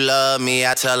 do you love me?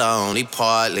 I tell her only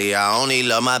partly. I only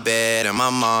love my bed and my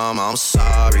mom, I'm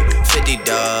sorry. 50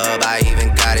 dub, I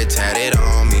even got it tatted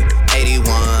on me.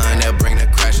 81, they'll bring the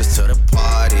crashers to the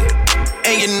party.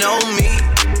 And you know me,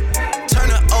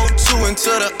 turn the 02 into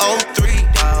the 03,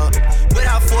 dawg.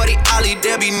 Without 40 Ollie,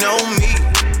 there be no me.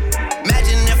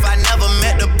 Imagine if I never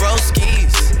met the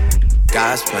broskies.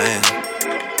 God's plan,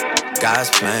 God's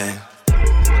plan.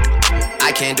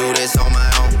 I can't do this on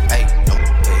my own, hey, no,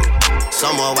 hey.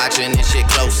 Someone watching this shit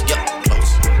close, yup,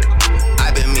 close.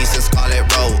 I've been me since Scarlet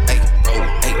Road, hey, road,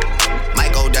 hey.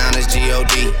 Might go down as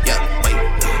G.O.D., yup, wait.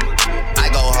 I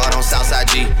go hard on Southside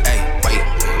G, hey, wait.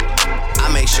 I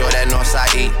make sure that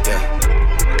Northside E, yeah.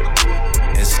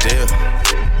 And still,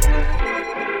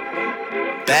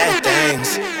 bad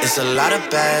things. It's a lot of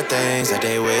bad things that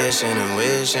they wishing and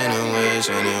wishing and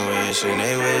wishing and wishing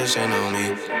they wishing on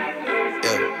me.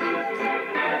 Yeah.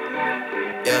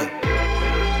 Yeah.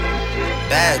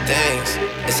 Bad things.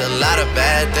 It's a lot of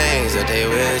bad things that they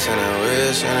wishing and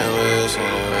wishing and wishing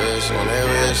and wishing they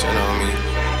wishing on me.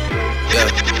 Yeah.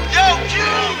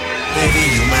 Baby,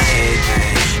 you my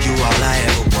everything. You all I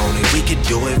ever wanted. We could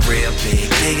do it real big,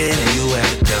 bigger than you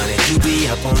ever done it. You be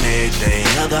up on everything,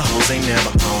 other hoes ain't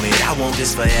never on it. I want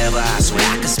this forever, I swear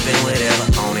I could spend whatever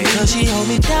on it. Cause she hold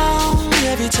me down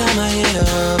every time I hit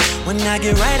her up. When I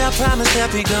get right, I promise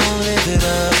that we gon' live it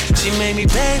up. She made me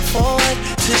beg for it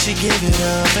till she give it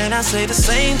up. And I say the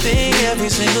same thing every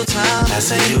single time. I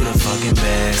say you the fucking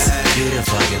best, you the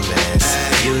fucking best,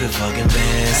 you the fucking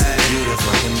best, you the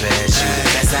fucking best, you the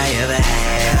best I ever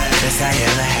had, best I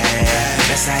ever had,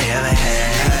 best I ever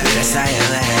had, best I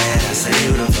ever had. I say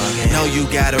you the fucking. Know you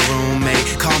got a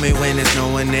roommate, call me when there's no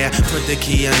one there. Put the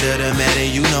key under the mat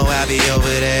and you know I'll be over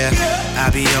there.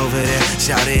 I'll be over there,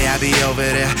 shout it, I'll be over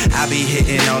there. I'll be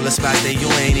hitting all the spots that you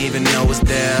ain't even know was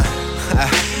there.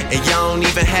 And y'all don't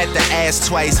even have to ask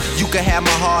twice. You can have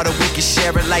my heart or we can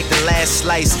share it like the last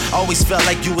slice. Always felt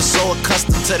like you were so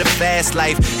accustomed to the fast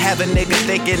life. Have a nigga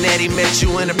thinking that he met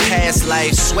you in a past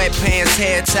life. Sweatpants,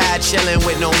 hair tied, chilling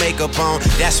with no makeup on.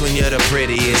 That's when you're the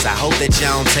prettiest. I hope that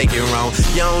y'all don't take it wrong.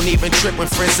 You don't even trip when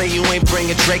friends say you ain't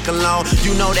bringing Drake along.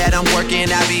 You know that I'm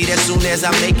working, I'll be there soon as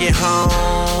I make it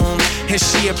home. And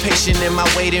she a patient in my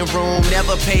waiting room.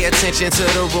 Never pay attention to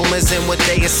the rumors and what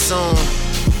they assume.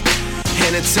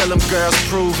 And until them girls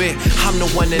prove it, I'm the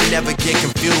one that never get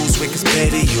confused with. Cause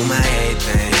baby, you my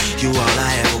everything, you all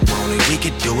I ever wanted. We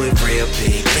could do it real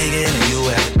big, bigger than you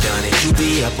ever done it. You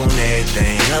be up on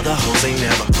everything, other hoes ain't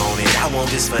never on it. I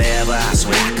want this forever, I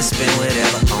swear I could spend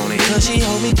whatever on it. Cause she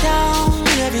hold me down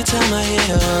every time I hit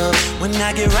her up. When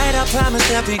I get right, I promise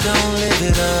that we gon' live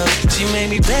it up. She made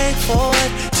me beg for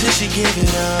it till she give it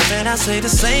up. And I say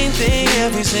the same thing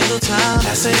every single time.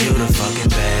 I say you the fucking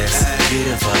best, you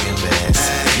the fucking best,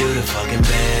 you the fucking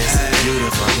best, you the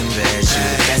fucking best, you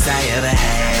the best I ever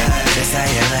had, best I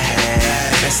ever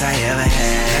had, best I ever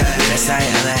had, best I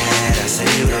ever had. I say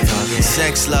you the fucking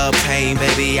sex, love, pain,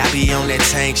 baby. I be on that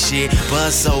tank shit.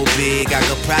 Buzz so big, I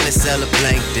could probably sell a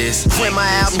blank this. When my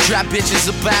album drop, bitches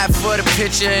will buy it for the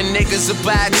picture, and niggas will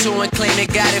buy it too and claim they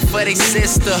got it for they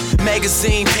sister.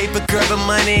 Magazine, paper, girl, but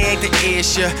money ain't the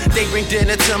issue. They bring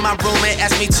dinner to my room and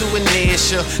ask me to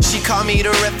initial. She call me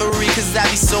the referee cause I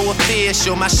be so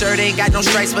official. My shirt ain't got no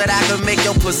stripes, but I can make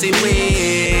your pussy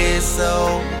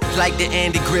whistle like the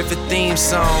Andy Griffith theme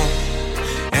song.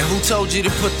 And who told you to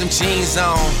put them jeans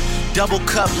on? Double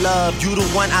cup love, you the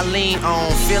one I lean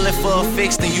on. Feeling for a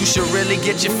fix, then you should really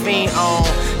get your fiend on.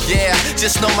 Yeah,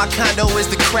 just know my condo is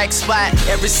the crack spot.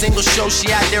 Every single show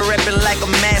she out there reppin' like a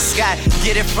mascot.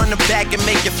 Get it from the back and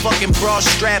make your fucking bra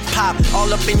strap pop.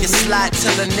 All up in your slot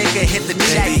till a nigga hit the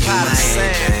jackpot.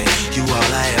 you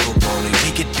all I ever wanted.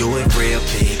 We could do it real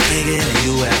big, bigger than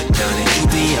you ever done it. You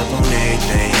be up on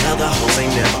everything, other hoes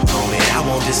ain't never on it. I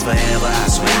want this forever, I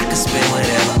swear I could spend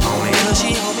whatever on it. Cause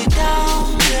she hold me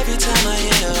down every time I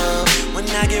hit her. When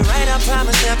I get right, I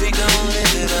promise that we gon'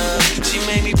 live it up. She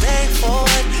made me beg for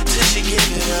it till she give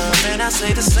it up. And I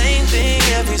say the same thing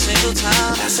every single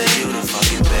time. I say you the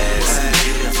fucking best,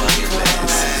 you the fucking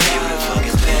best, you the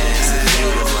fucking best, you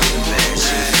the fucking best.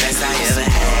 You the best I ever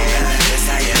had, best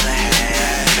I ever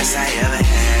had, best I ever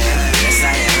had, best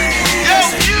I ever had.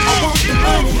 I want the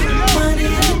money, money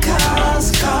in the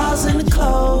cars, cars and the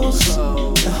clothes,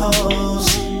 the hoes,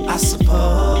 I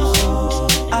suppose.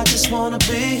 I just wanna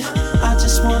be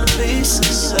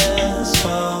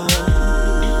successful.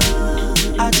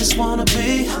 I just wanna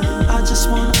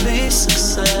be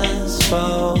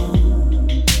successful.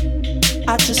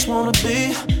 I just wanna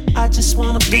be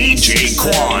DJ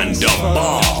Quan the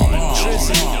Bomb.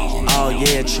 Oh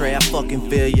yeah, Trey, I fucking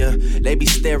feel ya. They be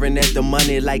staring at the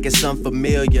money like it's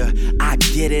unfamiliar. I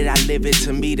get it, I live it,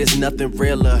 to me there's nothing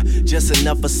realer. Just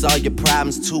enough for solve your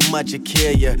problems, too much to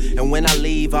kill ya. And when I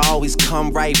leave, I always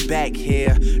come right back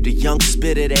here. The young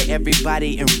spitter that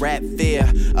everybody in rap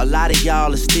fear. A lot of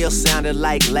y'all are still sounding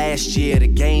like last year. The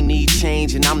game need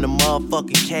change and I'm the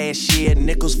motherfucking cashier.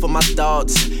 Nickels for my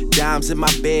thoughts, dimes in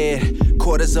my bed.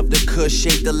 Quarters of the kush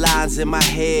shape the lines in my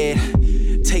head.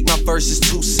 Take my verses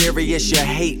too serious, you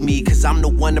hate me. Cause I'm the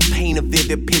one to paint a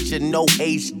vivid picture, no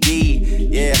HD.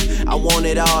 Yeah, I want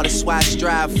it all, that's why I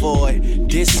strive for it.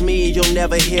 Diss me and you'll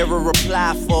never hear a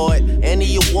reply for it.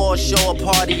 Any award show or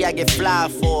party, I get fly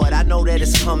for it. I know that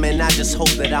it's coming, I just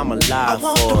hope that I'm alive for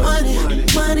it. I want the money,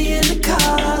 money in the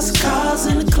cars, cars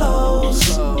in the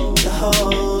clothes, the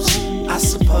hoes, I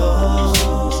suppose.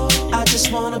 I just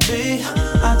wanna be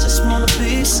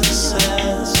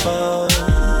successful.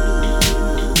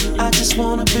 I just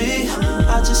wanna be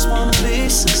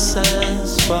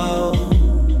successful.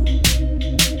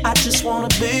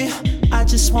 I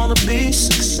just wanna be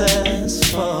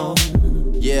successful.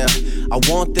 Yeah, I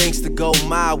want things to go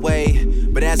my way,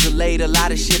 but as of late, a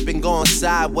lot of shit been going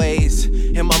sideways.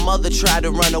 And my mother tried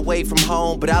to run away from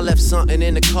home, but I left something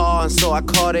in the car, and so I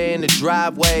caught her in the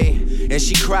driveway. And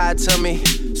she cried to me,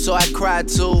 so I cried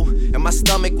too. And my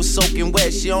stomach was soaking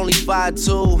wet, she only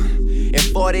 5'2". And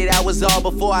 48 hours all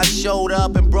before I showed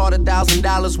up and brought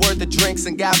 $1,000 worth of drinks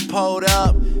and got pulled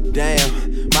up.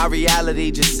 Damn, my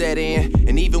reality just set in.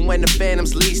 And even when the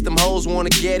phantoms lease, them hoes wanna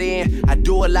get in. I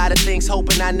do a lot of things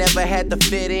hoping I never had to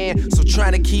fit in. So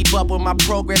trying to keep up with my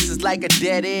progress is like a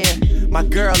dead end. My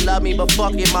girl love me, but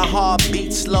fuck it, my heart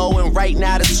beats slow. And right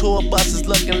now the tour bus is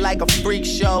looking like a freak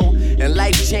show. And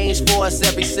life changed for us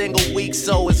every single week,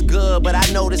 so it's good. But I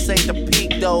know this ain't the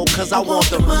peak though, cause I want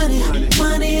the money,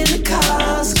 money in the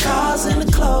cars, cars in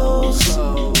the clothes,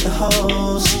 the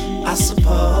hoes, I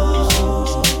suppose.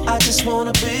 I just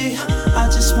wanna be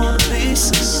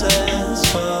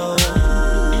successful.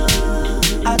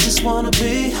 I just wanna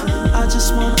be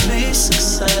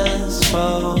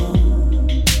successful.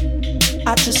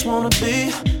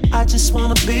 I just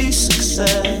wanna be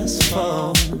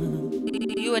successful.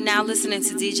 You are now listening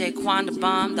to DJ Quan the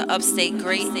Bomb, the upstate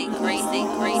great.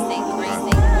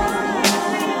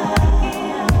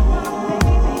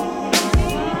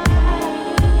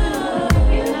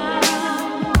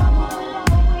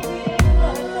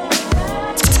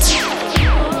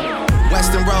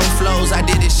 Western Road flows, I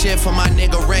did this shit for my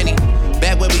nigga Rennie.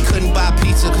 Back when we couldn't buy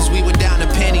pizza cause we were down to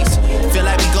pennies. Feel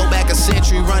like we go back a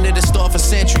century, run to the store for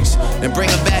centuries. Then bring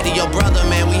it back to your brother,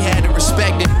 man, we had to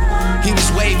respect it. He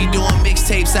was wavy doing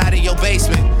mixtapes out of your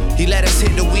basement. He let us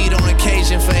hit the weed on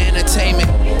occasion for entertainment.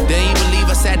 Then he would leave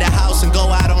us at the house and go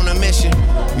out on a mission.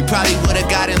 We probably would've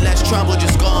got in less trouble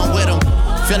just going with him.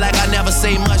 Feel like I never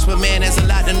say much, but man, there's a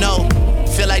lot to know.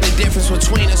 Feel like the difference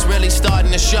between us really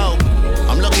starting to show.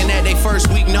 I'm looking at they first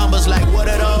week numbers like, what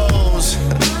are those?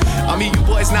 I mean, you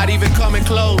boys not even coming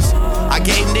close. I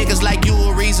gave niggas like you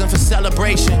a reason for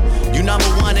celebration. You number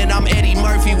one and I'm Eddie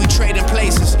Murphy, we trading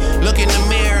places. Look in the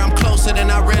mirror, I'm closer than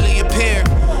I really appear.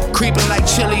 Creeping like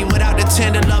chili without the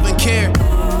tender love and care.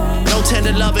 No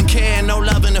tender love and care and no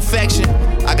love and affection.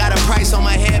 I got a price on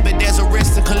my head, but there's a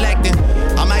risk to collecting.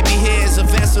 I might be here as a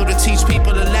vessel to teach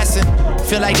people a lesson.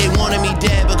 Feel like they wanted me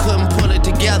dead, but couldn't pull it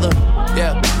together.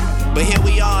 Yeah. But here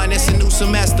we are and it's a new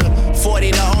semester.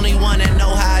 40 the only one that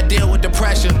know how I deal with the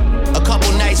pressure. A couple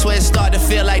nights where it start to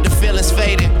feel like the feeling's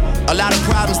fading. A lot of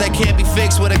problems that can't be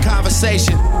fixed with a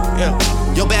conversation. Yeah.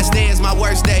 Your best day is my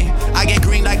worst day. I get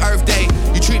green like Earth Day.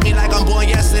 You treat me like I'm born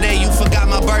yesterday. You forgot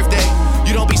my birthday.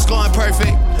 You don't be scoring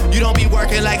perfect. You don't be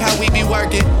working like how we be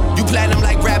working. You platinum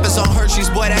like rappers on Hershey's,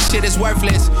 boy, that shit is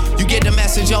worthless. You get the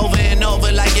message over and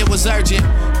over like it was was urgent.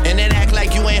 And then act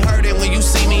like you ain't heard it when you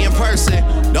see me in person.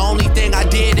 The only thing I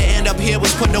did to end up here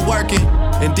was put the work in,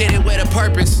 and did it with a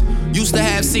purpose. Used to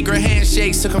have secret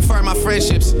handshakes to confirm my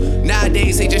friendships.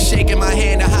 Nowadays they just shaking my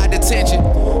hand to hide the tension.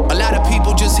 A lot of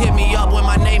people just hit me up when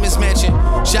my name is mentioned.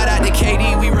 Shout out to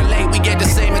KD, we relate, we get the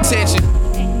same attention.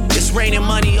 It's raining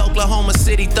money, Oklahoma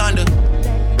City Thunder.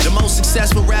 The most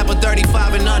successful rapper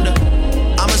 35 and under.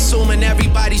 I'm assuming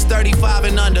everybody's 35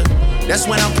 and under. That's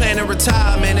when I'm planning to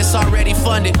retire, man, it's already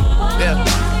funded. Yeah.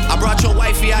 I brought your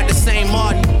wifey out to St.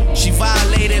 Martin. She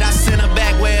violated, I sent her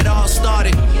back where it all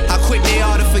started. How quick they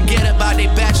are to forget about their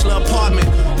bachelor apartment.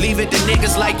 Leave it to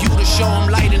niggas like you to show them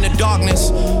light in the darkness.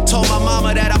 Told my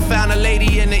mama that I found a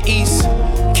lady in the east.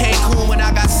 Cancun when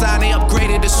I got signed, they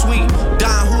upgraded the suite.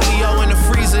 Don Julio in the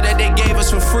freezer that they gave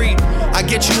us for free. I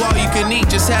get you all you can eat,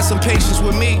 just have some patience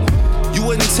with me. You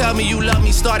wouldn't tell me you love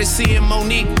me, started seeing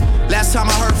Monique. Last time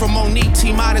I heard from Monique,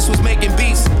 T-Minus was making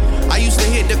beats. I used to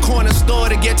hit the corner store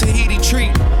to get Tahiti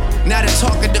treat. Now the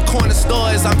talk at the corner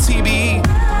store is I'm TBE.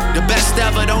 The best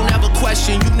ever, don't ever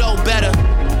question, you know better.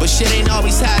 But shit ain't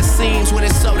always how it seems when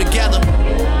it's so together.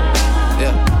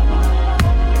 Yeah.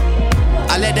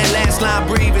 I let that last line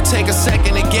breathe and take a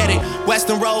second to get it.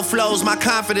 Western road flows, my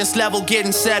confidence level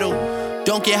getting settled.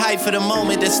 Don't get hyped for the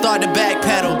moment, then start to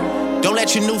backpedal. Don't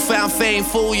let your newfound fame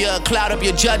fool you, cloud up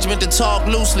your judgment to talk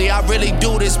loosely. I really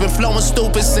do this, been flowing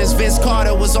stupid since Vince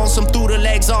Carter was on some through the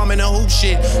legs arm and a hoop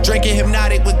shit. Drinking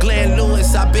hypnotic with Glenn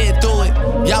Lewis, I been through it.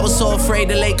 Y'all was so afraid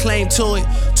to lay claim to it.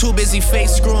 Too busy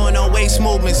face screwing on waist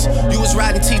movements. You was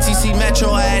riding TTC Metro,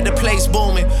 I had the place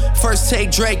booming. First take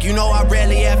Drake, you know I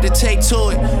rarely have to take to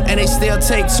it, and they still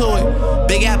take to it.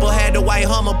 Big Apple had the white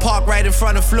Hummer parked right in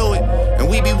front of Fluid, and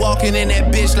we be walking in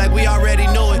that bitch like we already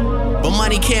knew it. But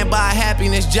money can't buy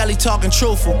happiness, Jelly talking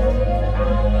truthful.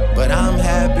 But I'm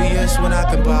happiest when I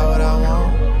can buy what I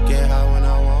want, get high when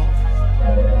I want.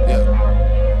 Yeah,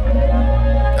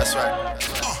 that's right.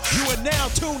 You are now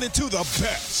tuned into the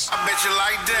best. I bet you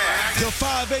like that. The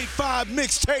 585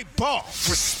 mixtape boss.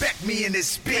 Respect me in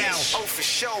this bitch. Oh, for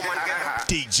sure, my nigga.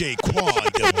 DJ Quan,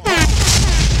 the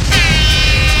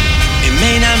It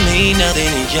may not mean nothing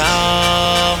to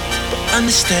y'all, but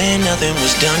understand nothing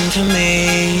was done for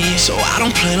me. So I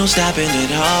don't plan on stopping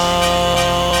at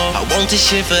all. I want this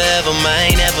shit forever,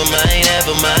 mine, ever mine,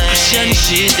 ever mine. I'm shutting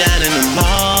shit down in the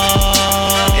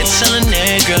mall and telling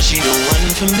that girl she the one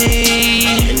for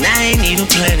me. And I ain't even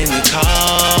planning to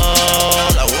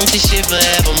call. I want this shit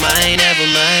forever, mine, ever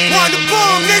mine, ever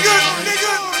mine. Nigga.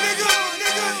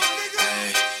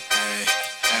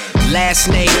 Last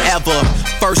name ever,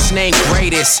 first name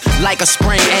greatest. Like a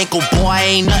sprained ankle, boy,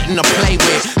 ain't nothing to play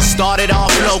with. Started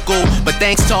off local, but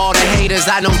thanks to all the haters,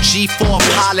 I know G4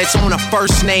 pilots on a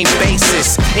first name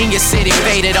basis. In your city,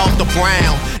 faded off the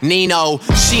brown. Nino,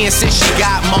 she insists she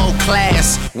got more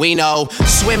class. We know,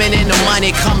 swimming in the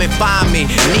money, come and find me.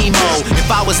 Nemo,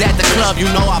 if I was at the club, you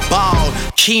know I balled.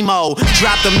 Chemo,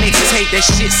 dropped a mixtape, that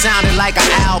shit sounded like an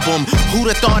album.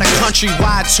 Who'da thought a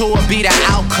countrywide tour be the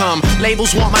outcome?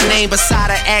 Labels want my name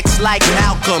beside an X like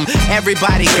Malcolm.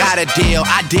 Everybody got a deal,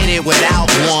 I did it without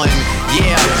one.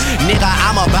 Yeah, nigga,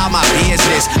 I'm about my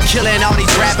business. Killing all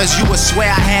these rappers, you would swear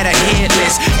I had a hit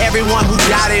list. Everyone who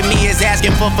doubted me is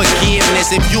asking for forgiveness.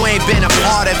 If you ain't been a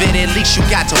part of it, at least you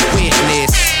got to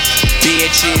witness.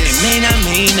 Bitches. It may not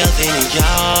mean nothing to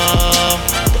y'all,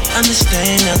 but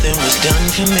understand nothing was done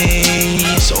for me.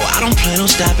 So I don't plan on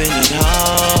stopping at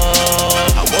all.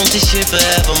 I want this shit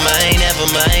forever, mine, ever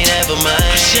mine, ever mine.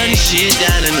 I'm shutting shit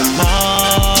down in the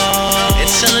mall and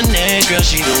telling that girl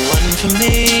she the one for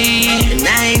me. And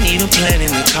I ain't even planning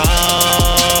to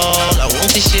call. I want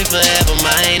this shit forever,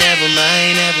 mine, ever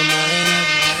mine, ever mine, ever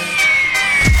mine.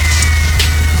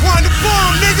 One to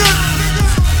bomb, nigga.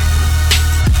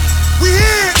 We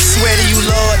here. Swear to you,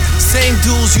 Lord, same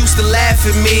dudes used to laugh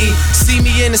at me. See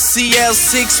me in the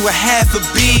CL6 with half a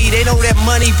B. They know that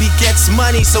money begets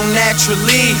money, so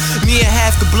naturally me and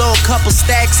half could blow a couple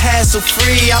stacks hassle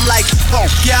free. I'm like, oh,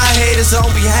 y'all haters on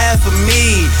behalf of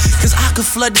me, cause I could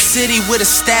flood the city with a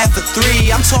staff of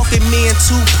 3. I'm talking me and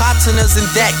 2 partners in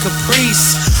that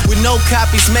Caprice. With no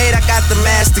copies made, I got the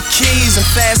master keys. And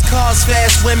fast cars,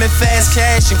 fast women, fast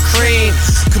cash and cream.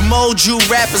 Could mold you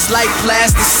rappers like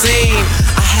plasticine.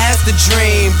 I have to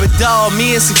dream, but dawg,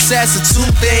 me and success are 2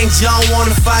 things you don't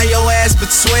wanna find your ass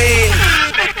between.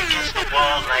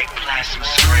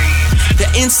 The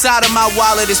inside of my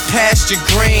wallet is pasture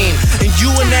green, and you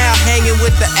are now hanging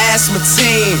with the asthma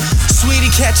team.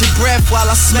 Sweetie, catch your breath while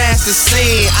I smash the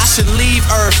scene. I should leave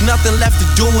Earth, nothing left to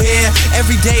do here.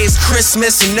 Every day is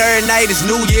Christmas and every night is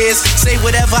New Year's. Say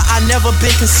whatever, I never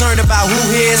been concerned about who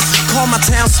hears. Call my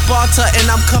town Sparta and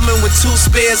I'm coming with 2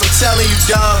 spears. I'm telling you,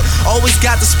 dog, always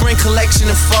got the spring collection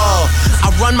and fall. I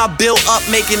run my bill up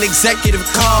making executive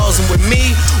calls. And with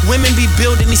me, women be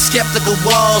building these skeptical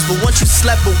walls. But once you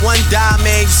slept with one dime,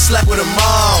 man, you slept with them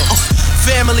all.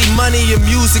 Family, money, and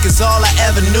music is all I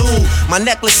ever knew. My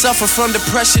necklace suffered from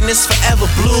depression, it's forever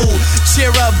blue. Cheer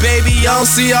up, baby, I don't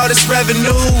see all this revenue.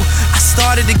 I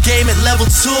started the game at level 2.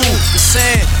 I'm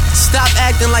saying, stop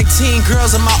acting like teen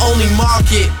girls are my only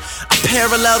market. I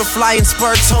parallel to flying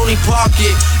spur Tony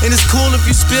Parker. And it's cool if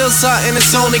you spill something,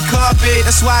 it's only carpet.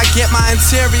 That's why I get my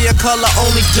interior color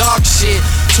only dark shit.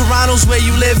 Toronto's where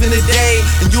you live in the day,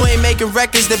 and you ain't making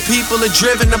records that people are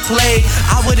driven to play.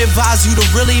 I would advise you to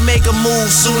really make a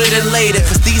move sooner than later,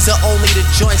 cause these are only the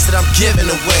joints that I'm giving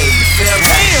away. You feel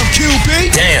me? Damn,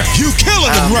 QB! Damn! You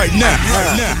killing them right now.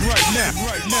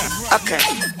 Okay.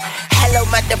 Hello,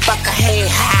 motherfucker, hey,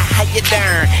 hi, how you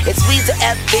doing? It's Weezy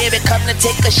F, baby, come to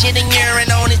take a shit and urine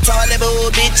on these toilet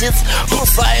old bitches.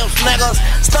 Pussy niggas,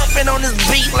 stomping on this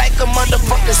beat like a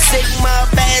motherfucking Sigma.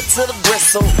 Bad to the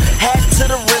bristle, hat to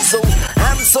the rizzle.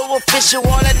 I'm so official,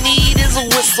 all I need is a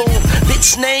whistle.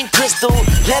 Bitch named Crystal,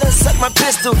 let her suck my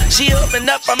pistol. She open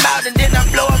up, I'm out, and then I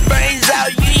blow her brains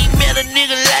out. You ain't met a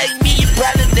nigga like me, you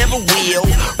probably never will.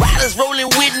 Riders rolling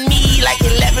with me like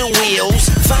 11 wheels.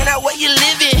 Find out where you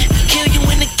living, kill you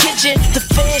in the kitchen. The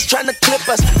fans tryna clip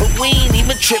us, but we ain't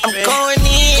even tripping. I'm going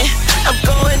in, I'm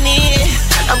going in,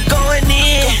 I'm going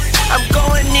in, I'm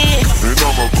going in. And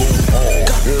I'ma go hard,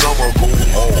 and I'ma go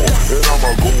hard, and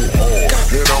I'ma go hard,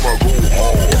 and I'ma go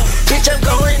hard. Bitch, I'm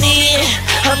going in,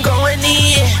 I'm going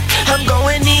in, I'm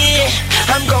going in,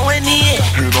 I'm going in.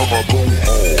 And I'ma go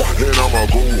hard, and I'ma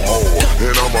go hard,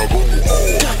 and I'ma go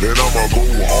hard, and I'ma go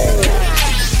hard.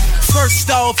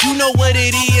 First off, you know what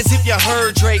it is if you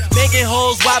heard Drake. Making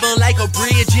hoes wobble like a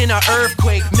bridge in an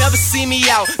earthquake. Never see me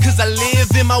out, cause I live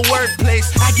in my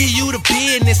workplace. I give you the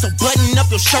business, so button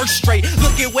up your shirt straight.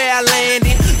 Look at where I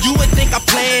landed, you would think I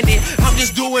planned it. I'm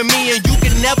just doing me and you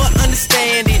can never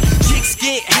understand it. Chicks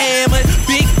get hammered,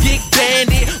 big dick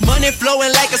bandit. Money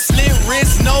flowing like a slit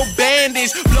wrist, no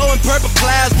bandage. Blowing purple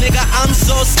clouds, nigga, I'm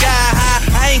so sky high.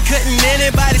 I ain't cutting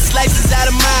anybody's slices out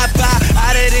of my pie.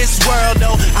 Out of this world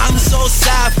though, I'm so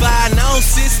sci-fi, and I don't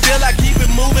sit still, I keep it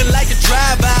moving like a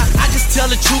drive-by. I just tell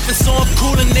the truth and so I'm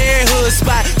cool in their hood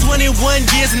spot. 21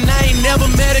 years and I ain't never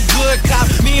met a good cop.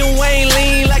 Me and Wayne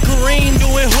lean like Kareem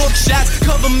doing hook shots.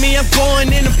 Cover me, I'm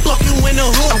going in and fuck you in the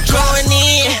hook. I'm going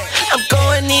in, I'm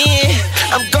going in,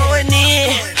 I'm going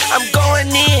in, I'm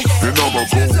going in. And I'ma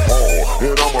go hard,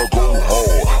 and I'ma go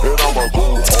hard, and I'ma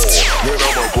go hard, and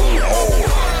I'ma go hard.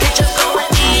 Bitch, I'm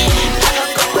going in,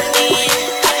 I'm going in.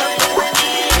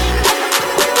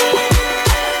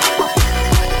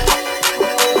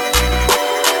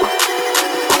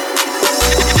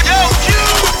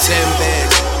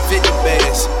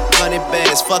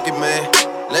 Bands, fuck it, man.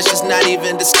 Let's just not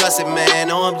even discuss it, man.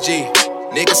 OMG,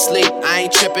 nigga sleep. I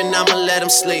ain't tripping, I'ma let him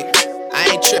sleep.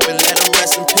 I ain't tripping, let him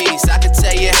rest in peace. I can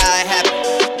tell you how it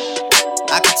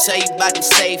happened. I can tell you about them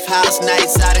safe house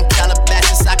nights out in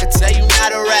Calabasas. I can tell you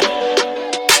not a rap.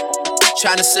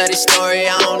 Tryna sell this story,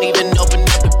 I don't even open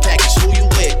up the package. Who you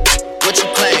with? What you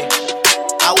claim?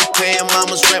 I was paying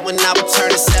mama's rent when I was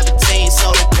turning 17.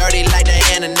 So dirty like the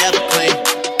hand and never clean.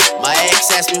 My ex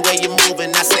asked me where you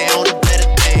moving, I say on the better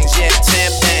things. Yeah,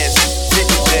 10 bands, 50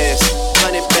 bands,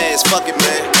 100 bands, fuck it,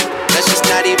 man. Let's just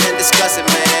not even discuss it,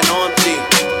 man. OMG,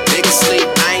 nigga sleep,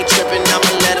 I ain't tripping,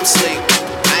 I'ma let him sleep.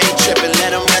 I ain't tripping,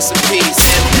 let him rest in peace.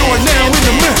 You are now in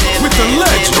the mix with the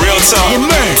legend, Real talk.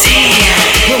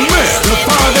 the man, the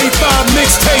 585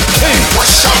 mixtape king.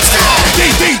 What's up,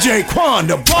 DJ Quan,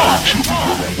 the bomb.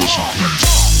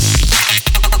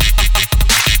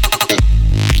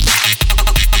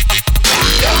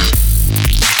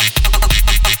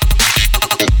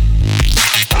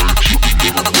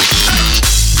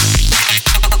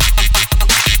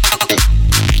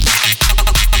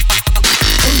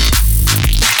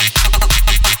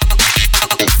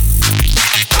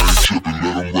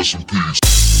 Rest in peace.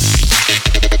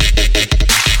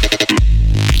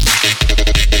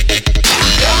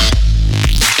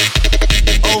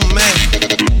 Oh man,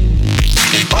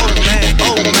 oh man,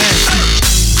 oh man.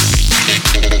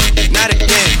 Not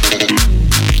again.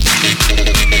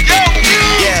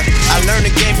 Yeah, I learned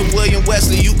the game from William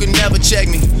Wesley, you can never check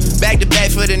me. Back to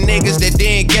back for the niggas that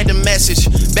didn't get the message.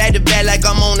 Back to back like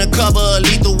I'm on the cover of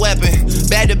Lethal Weapon.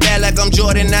 Back to back like I'm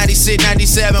Jordan 96,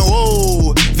 97.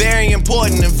 Whoa, very important.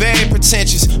 important and very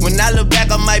pretentious. When I look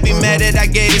back, I might be mad that I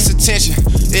gave this attention.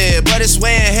 Yeah, but it's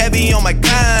weighing heavy on my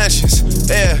conscience.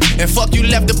 Yeah, and fuck you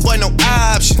left the boy no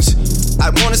options. I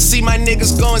wanna see my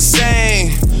niggas go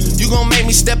insane. You gon' make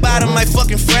me step out of my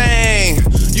fucking frame.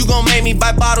 You gon' make me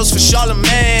buy bottles for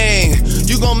Charlemagne.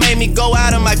 You gon' make me go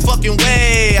out of my fucking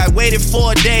way. I waited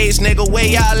 4 days, nigga, where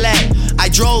y'all at? I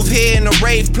drove here in a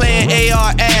rave playing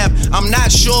AR-AB. I'm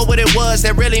not sure what it was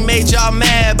that really made y'all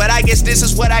mad, but I guess this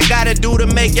is what I gotta do to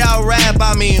make y'all rap.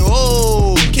 I mean,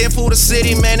 oh, can't fool the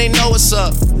city, man, they know what's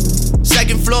up.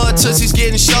 Second floor, Tootsie's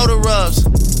getting shoulder rubs.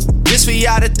 This for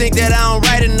y'all to think that I don't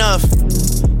write enough.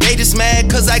 They just mad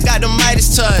cause I got the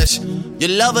Midas touch. You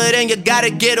love her, then you gotta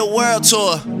get a world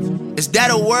tour. Is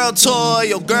that a world tour or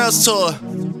your girl's tour?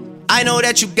 I know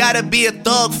that you gotta be a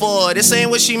thug for her. This ain't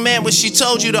what she meant when she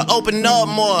told you to open up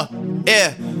more.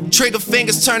 Yeah, trigger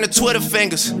fingers turn to Twitter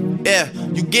fingers. Yeah,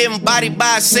 you getting bodied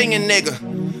by a singing nigga.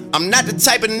 I'm not the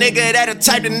type of nigga that'll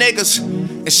type of niggas.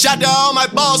 And shout to all my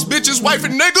boss bitches, wife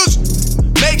and niggas.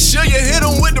 Make sure you hit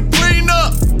them with the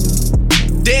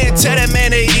prenup. Then tell that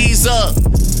man to ease up.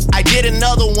 I did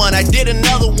another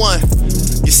one.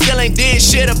 You still ain't did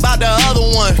shit about the other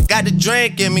one. Got the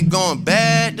drink in me going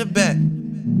back to back.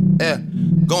 Yeah,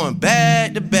 going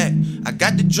back to back. I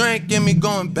got the drink in me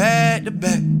going back to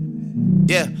back.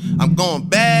 Yeah, I'm going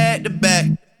back to back.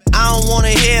 I don't wanna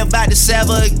hear about this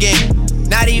ever again.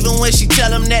 Not even when she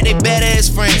tell them that they better as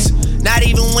friends. Not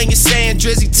even when you're saying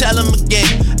Drizzy, tell them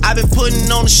again. I've been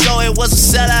putting on the show, it was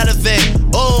a sellout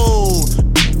event. Oh,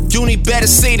 you need better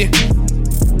seating.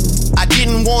 I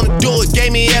didn't wanna do it,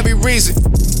 gave me every reason.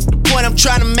 The point I'm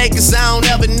trying to make is I don't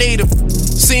ever need them.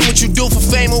 Seen what you do for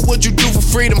fame or what you do for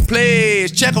freedom,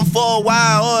 please. Check them for a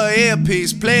while or an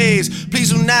earpiece, please.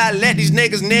 Please do not let these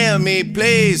niggas near me,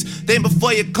 please. Think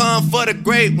before you come for the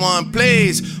great one,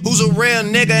 please. Who's a real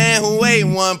nigga and who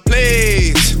ain't one,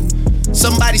 please.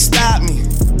 Somebody stop me.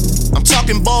 I'm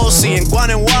talking Bossy and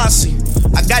Guanawasi.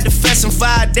 I got the fest in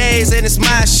 5 days and it's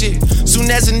my shit. Soon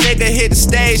as a nigga hit the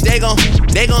stage, they gon'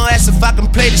 ask if I can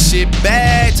play the shit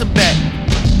back to back.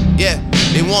 Yeah,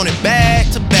 they want it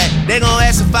back to back. They gon'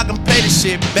 ask if I can play the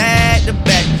shit back to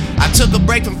back. I took a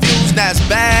break from Fuse, now it's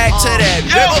back to that.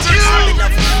 I've been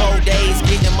up for 4 days,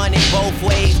 getting money both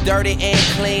ways, dirty and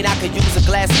clean. I could use a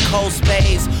glass of cold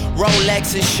spades,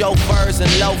 Rolexes, chauffeurs,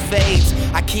 and low fades.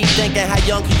 I keep thinking, how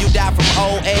young can you die from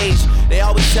old age? They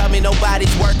always tell me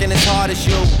nobody's working as hard as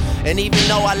you. And even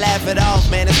though I laugh it off,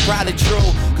 man, it's probably true.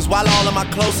 Cause while all of my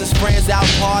closest friends out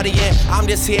partying, I'm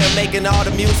just here making all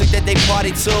the music that they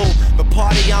party to. But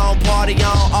party on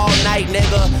all night,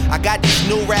 nigga. I got these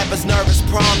new rappers nervous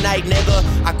prom night, nigga.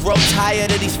 I grow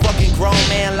tired of these fucking grown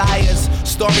man liars.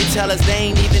 Storytellers,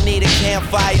 they ain't even need a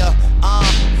campfire.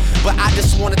 But I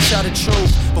just wanna tell the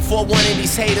truth. Before one of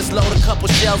these haters load a couple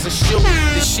shells and shoot.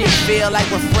 This shit feel like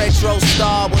when Fred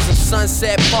Star was in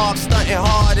Sunset Park stunting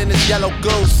hard in his yellow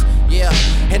goose. Yeah,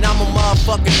 and I'm a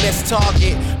motherfucking missed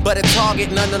target, but a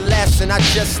target nonetheless, and I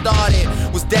just started.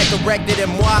 Was that directed at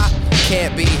moi?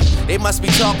 Can't be. They must be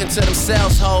talking to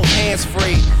themselves, hold hands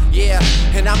free. Yeah,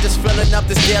 and I'm just filling up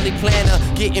this daily planner.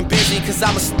 Getting busy cause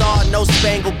I'm a star, no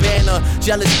spangled banner.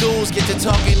 Jealous dudes get to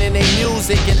talking in their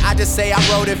music, and I just say I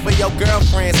wrote it for your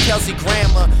girlfriends, Kelsey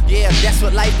Grammer. Yeah, that's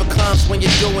what life becomes when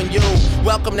you're doing you.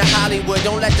 Welcome to Hollywood,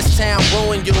 don't let this town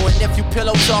ruin you. And if you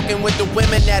pillow talking with the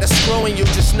women that are screwing you,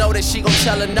 just know that she gon'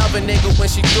 tell another nigga when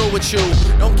she through with you.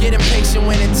 Don't get impatient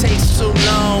when it takes too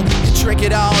long. You trick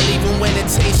it all even when it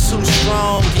tastes too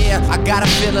strong. Yeah, I gotta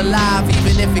feel alive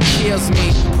even if it kills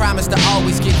me. Promise to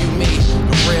always give you me,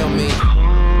 the real me.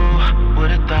 Who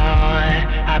would've thought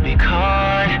I'd be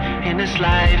caught in this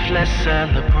life? Let's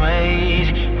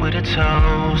celebrate with a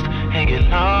toast and get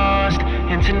lost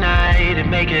in tonight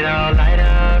and make it all light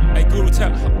up. Hey Guru,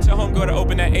 tell homegirl to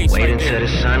open that H. Wait right until there. the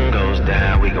sun goes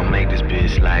down, we gon' make this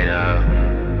bitch light up.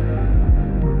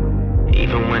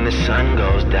 Even when the sun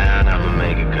goes down, I'ma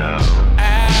make it go.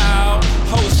 Ow,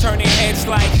 hoes turning heads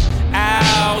like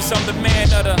ows, I'm the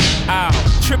man of the ow.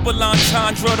 Triple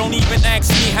entendre, don't even ask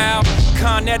me how.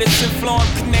 Con Edison flowing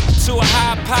connected to a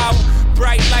high power.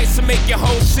 Bright lights to make your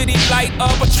whole city light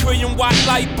up. A 1 trillion watt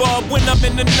light bulb when I'm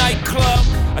in the nightclub.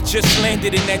 I just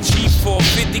landed in that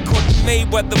G450, caught the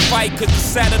Mayweather fight cause the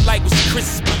satellite was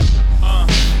crispy.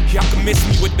 Y'all can miss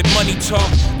me with the money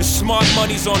talk. The smart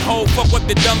money's on hold, fuck what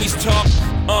the dummies talk.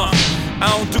 I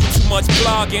don't do too much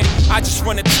blogging. I just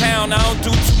run a town, I don't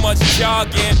do too much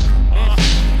jogging.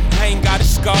 I ain't got a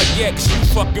scar yet, cause you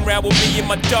fucking around with me and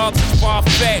my dogs is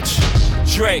far-fetched.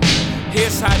 Drake,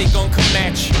 here's how they gon' come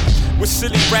at you. With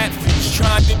silly rap views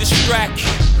trying to distract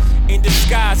you. In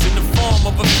disguise in the form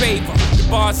of a favor. The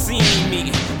Barzini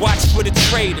meeting, watch for the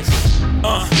traitors.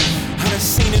 I done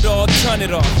seen it all, done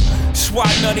it all. That's why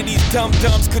none of these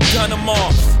dum-dums could done them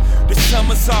off. The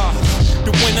summer's off,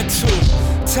 the winter too.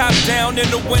 Top down in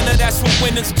the winter, that's what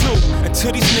winners do. And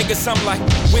to these niggas, I'm like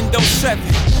Windows 7.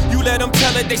 You let them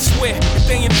tell it, they swear that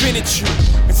they invented you.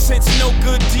 And since no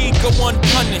good deed go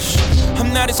unpunished,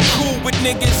 I'm not as cool with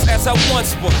niggas as I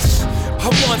once was. I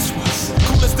once was,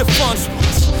 cool as the funds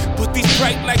was. But these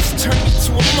bright lights turn me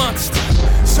to a monster.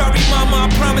 Sorry mama, I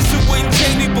promise it wouldn't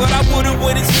change me, but I would've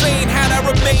went insane had I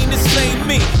remained the same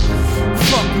me.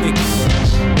 Fuck niggas,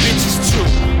 bitches too.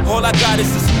 All I got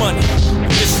is this money,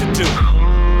 and this to do.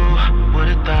 Who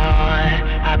would've thought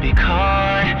I'd be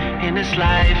caught in this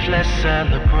life? Let's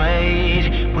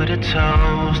celebrate with a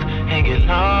toast and get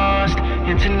lost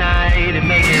in tonight and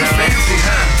make it. You fancy,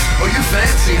 huh? Oh, you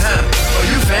fancy, huh? Oh,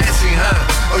 you fancy, huh?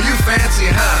 Oh, you fancy,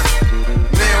 huh?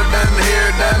 Nails done, hair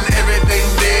done, everything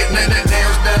did.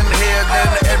 Nails done, hair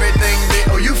done, everything did.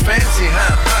 Oh, you fancy,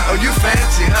 huh? Oh, you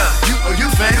fancy, huh? Oh, you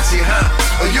fancy, huh?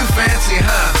 Oh, you fancy,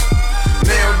 huh?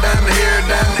 Nails done, hair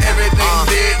done, everything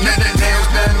did. Nails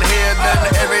done, hair done,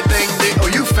 everything did. Oh,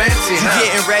 you fancy, huh? You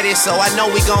getting ready, so I know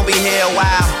we gon' be here a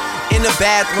while. In the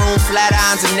bathroom, flat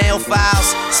irons and nail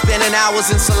files. Spending hours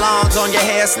in salons on your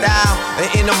hairstyle. And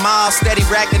in the mall, steady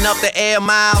racking up the air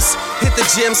miles. Hit the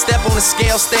gym, step on the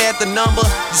scale, stare at the number.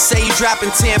 You say you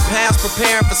dropping 10 pounds,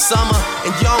 preparing for summer.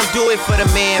 And you don't do it for the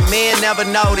man, men never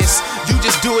notice. You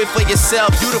just do it for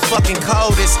yourself, you the fucking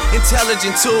coldest.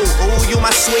 Intelligent too, ooh, you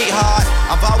my sweetheart.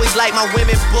 I've always liked my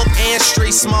women book and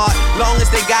street smart. Long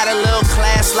as they got a little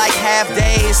class like half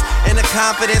days. And the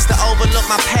confidence to overlook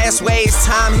my past ways.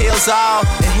 Time heals all,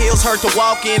 and heels hurt to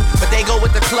walk in, but they go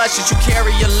with the clutch that you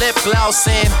carry your lip gloss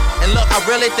in. And look, I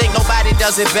really think nobody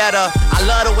does it better. I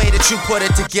love the way that you put it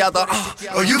together.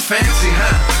 Oh, you fancy,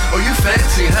 huh? Oh, you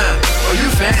fancy, huh? Oh, you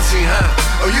fancy,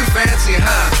 huh? Oh, you fancy,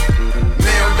 huh?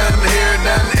 Nail done, hair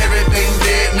done, everything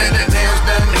did. Nails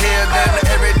done, hair done,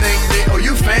 everything did. Oh,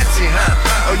 you fancy,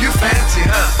 huh? Oh, you fancy,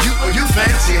 huh? Oh, you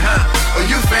fancy, huh? Oh,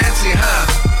 you fancy, huh?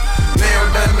 Nail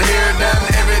done, hair done,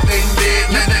 everything did.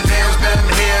 Nails done,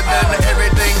 hair done,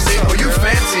 everything did. Oh, you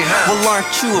fancy, huh? Well,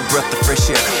 aren't you a breath of fresh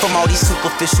air? From all these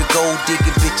superficial gold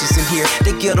digging bitches in here,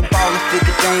 they get a ball and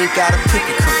figure they ain't gotta pick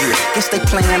a career. Guess they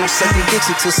plan on sucking dicks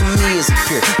until some meals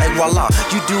appear. Like voila,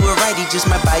 you do it right, he just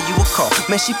might buy you a car.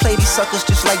 Man, she play these suckers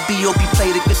just like B.O.B.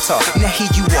 play the guitar. Now here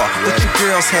you are, with your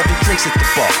girls having drinks at the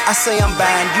bar. I say I'm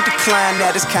buying, you decline,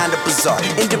 that is kinda bizarre.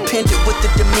 Independent with the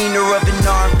demeanor of an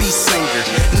R&B singer.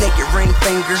 Naked ring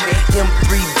finger, M3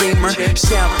 Beamer,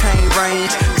 champagne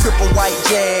range, triple white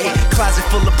Jag, closet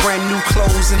full of brand new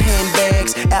clothes and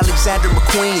handbags. Alexander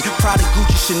McQueen, Prada,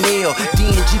 Gucci, Chanel,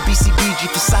 D&G, BCBG,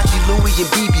 Versace, Louis, and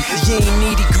BB. You ain't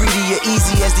needy, greedy, or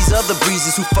easy as these other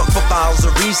breezes who fuck for bottles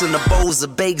of reason, or bowls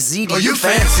of baked ziti. Oh, you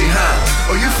fancy, huh?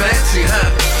 Oh, you fancy, huh?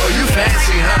 Oh, you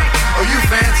fancy, huh? Oh, you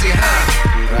fancy,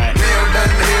 huh? Right. Nail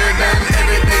done, hair done,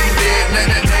 everything did.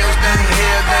 Nails done,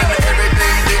 hair done,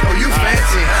 everything did. Oh, you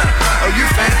fancy, huh? Oh, you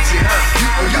fancy,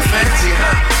 huh? Oh, you fancy,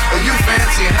 huh? Oh, you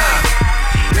fancy, huh?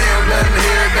 Nail done,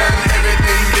 hair done,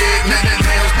 everything did.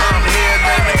 Nails done, hair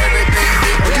done, everything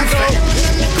did. Oh, you fancy.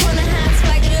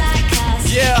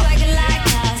 Yeah.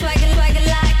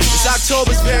 It's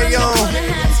October's very own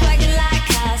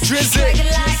Drizzy.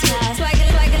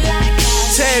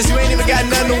 Taz, you ain't even got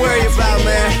nothing to worry about,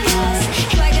 man.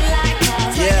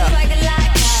 Yeah.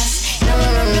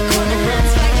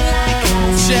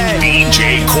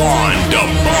 DJ Quan, the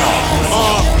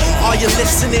bomb. Are you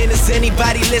listening? Is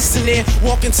anybody listening?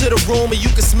 Walk into the room and you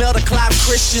can smell the Clive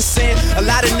Christensen. A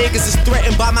lot of niggas is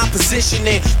threatened by my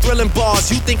positioning. Thrilling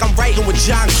bars, you think I'm writing with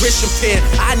John Grisham pen.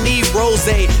 I need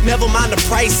rosé, never mind the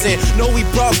pricing. No, we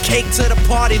brought cake to the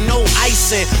party, no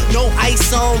icing. No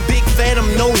ice on, big phantom,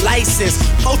 no license.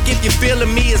 Hope if you're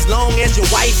feeling me as long as your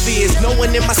wife is. No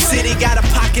one in my city got a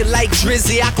pocket like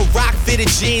Drizzy. I can rock fitted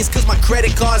jeans cause my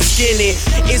credit card's skinny.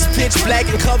 It's pitch black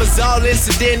and covers all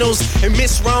incidentals. And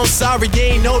Miss Wrong, sorry you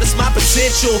ain't noticed my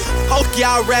potential. Hope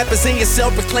y'all rappers in your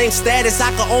self-proclaimed status.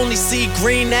 I can only see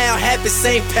green now, happy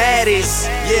St. Patty's.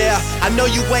 Yeah, I know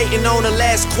you waiting on the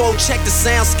last quote. Check the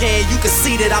sound scan, you can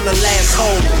see that I'm the last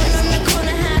hope.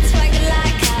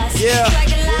 Yeah.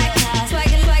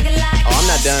 Oh, I'm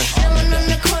not done.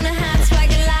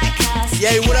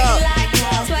 Yeah, what up?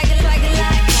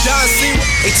 John C.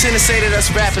 They tend to say that us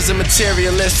rappers are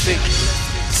materialistic.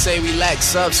 Say we lack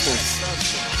substance.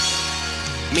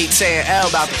 Me saying L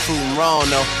about the food, I'm wrong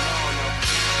though.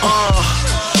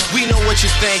 We know what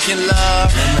you're thinking,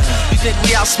 love. You think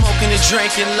we out smoking and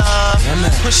drinking, love.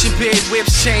 Pushing big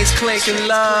whips, chains clinking,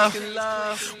 love.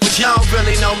 But y'all don't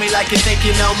really know me like you think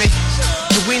you know me.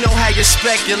 The We know how you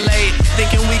speculate,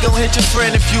 thinking we gon' hit your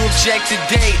friend if you object to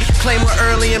date. Claim we're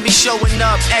early and be showing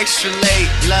up extra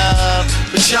late, love.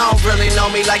 But y'all don't really know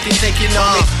me like you think you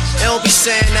know me. They don't be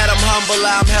saying that I'm humble,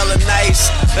 I'm hella nice,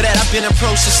 but that I've been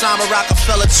approached to Sama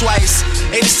Rockefeller twice.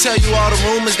 They just tell you all the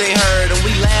rumors they heard, and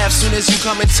we laugh soon as you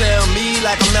come and tell me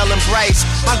like I'm Ellen Bryce.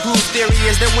 My groove theory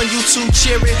is that when you too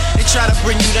cheery, they try to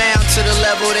bring you down to the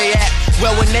level they at.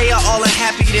 Well, when they are all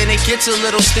unhappy, then it gets a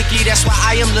little sticky. That's why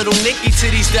I am Little Nicky to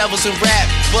these devils in rap.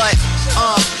 But,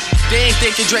 they ain't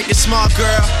thinking Drake is smart,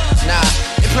 girl. Nah,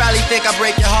 they probably think I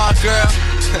break your heart, girl.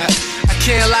 I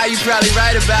can't lie, you probably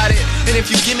right about it. And if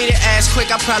you give me the ass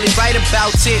quick, I probably write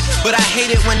about it. But I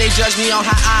hate it when they judge me on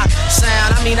how I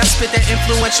sound. I mean, I spit that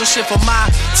influential shit for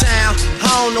my town. I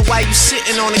don't know why you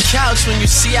sitting on the couch when you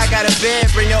see I got a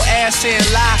bed. Bring your ass in,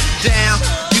 lie down.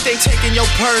 You think taking your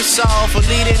purse off or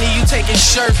leading to you taking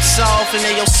shirts off and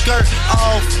then your skirt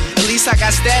off. At least I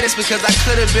got status because I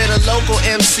could've been a local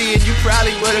MC and you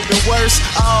probably would've been worse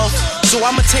off. So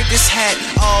I'ma take this hat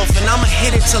off and I'ma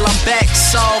hit it till I'm back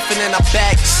soft and then I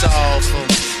back soft.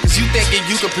 Cause you thinking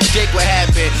you can predict what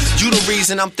happened. You the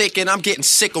reason I'm thinking I'm getting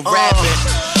sick of rapping.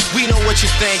 We know what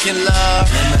you're thinking, love.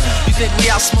 You think we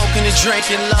out smoking and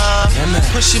drinking, love.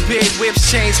 Pushing big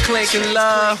whips, chains clinking,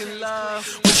 love.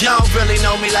 But y'all don't really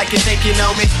know me like you think you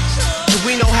know me. And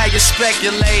we know how you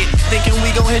speculate, thinking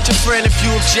we gon' hit your friend if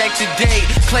you object to date.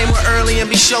 Claim we're early and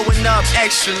be showing up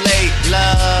extra late,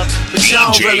 love. But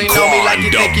y'all don't really know me like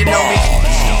you think you know me.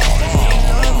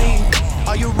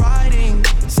 Are you riding?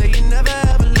 Say you never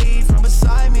ever leave from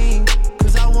beside me.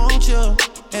 Cause I want you,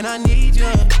 and I need you.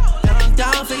 And I'm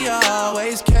down for you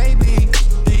always, KB.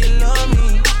 Do you love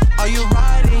me? Are you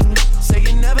riding? Say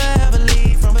you never ever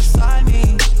leave from beside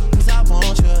me. Cause I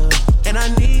want you, and I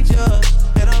need you.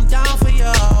 And I'm down for you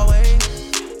always.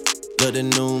 But the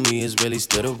new me is really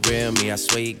still the real me. I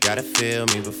swear you gotta feel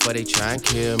me before they try and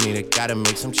kill me. They gotta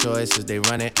make some choices, they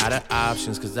running out of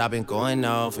options. Cause I've been going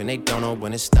off and they don't know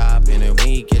when to stop. And when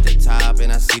you get to top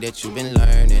and I see that you've been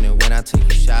learning. And when I take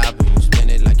you shopping, you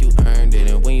spend it like you earned it.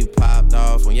 And when you popped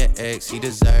off on your ex, he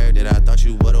deserved it. I thought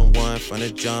you would've won from the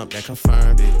jump, that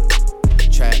confirmed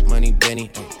it. Trap money,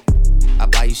 Benny, I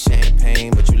buy you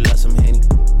champagne, but you love some Henny.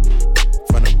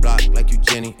 From the block like you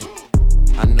Jenny.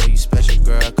 I know you special,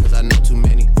 girl, cause I know too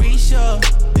many. Risha,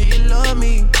 do you love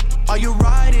me? Are you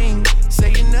riding?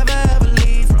 Say you never ever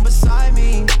leave from beside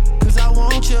me. Cause I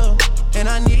want you, and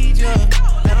I need you.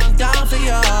 And I'm down for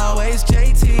you always,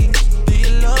 JT. Do you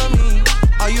love me?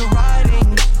 Are you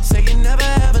riding? Say you never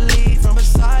ever leave from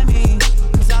beside me.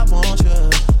 Cause I want you,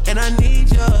 and I need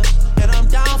you. And I'm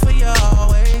down for you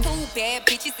always. Two bad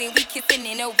bitches and we kissing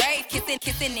in a rave.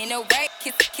 Kissing in a rave.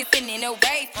 Kissing in a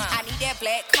rave. I need that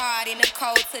black card in the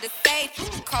code to the safe.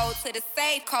 Code to the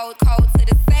safe. Code to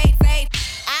the safe.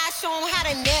 I show them how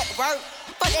to network.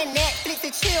 For that Netflix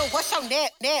and chill. What's your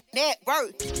net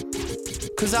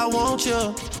worth? Cause I want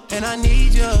you, and I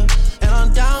need you. And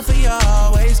I'm down for you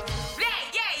always.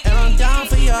 And I'm down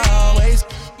for you always.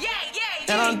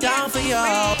 And I'm down for you,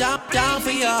 down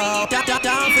for you,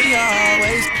 down for you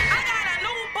always.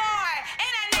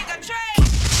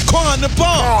 Quan the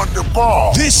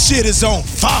Bomb. This shit is on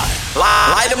fire.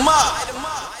 Light 'em up.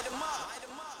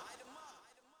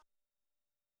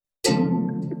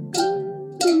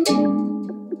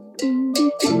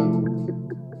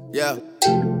 Yeah.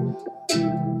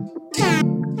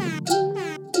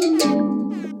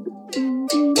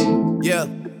 Yeah.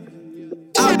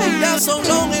 I've been down so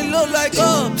long it look like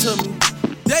up to me.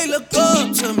 They look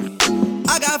up to me.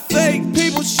 I got fake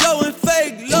people showing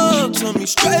fake love to me.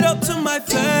 Straight up to my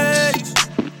face.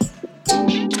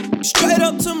 Straight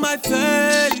up to my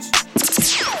face.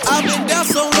 I've been down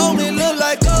so long it look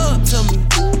like up to me.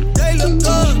 They look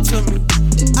up to me.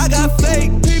 I got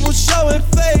fake people showing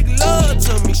fake love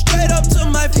to me. Straight up to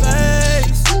my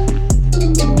face.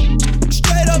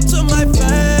 Straight up to my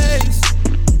face.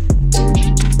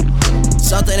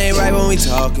 Something ain't right when we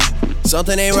talking.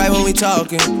 Something ain't right when we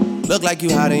talking. Look like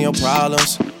you hiding your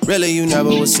problems. Really, you never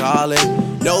was solid.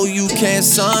 No, you can't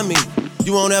son me.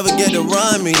 You won't ever get to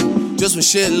run me. Just when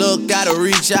shit look, gotta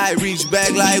reach, I reach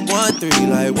back like 1-3,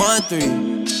 like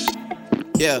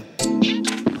 1-3. Yeah.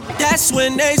 That's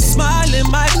when they smile in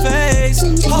my face.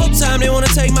 Whole time they wanna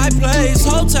take my place.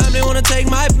 Whole time they wanna take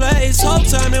my place. Whole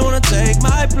time they wanna take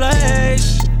my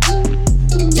place.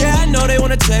 Yeah, I know they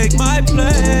wanna take my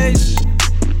place.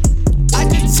 I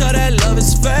can tell that love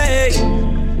is fake.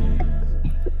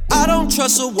 I don't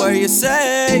trust a word you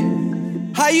say.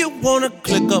 How you wanna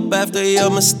click up after your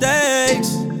mistakes?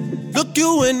 Look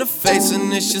you in the face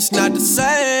and it's just not the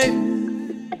same.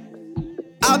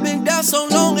 I've been down so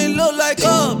long it look like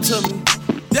up to me.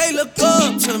 they look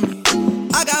up to me.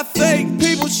 I got fake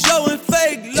people showing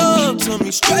fake love to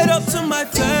me. Straight up to my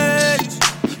face.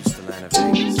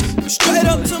 Straight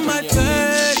up to my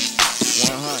face.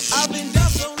 I've been down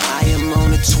so long. I am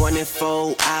on a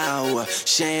 24-hour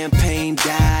champagne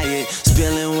diet,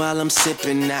 spilling while I'm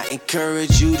sipping. I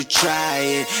encourage you to try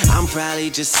it. I'm probably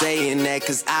just saying that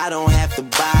cause I don't have to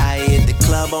buy it. The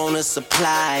club owner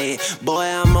supply it. Boy,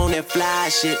 I'm on that fly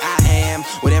shit. I am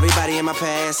with everybody in my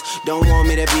past. Don't want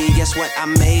me to be, guess what? I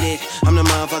made it. I'm the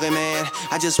motherfucking man.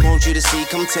 I just want you to see,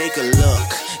 come take a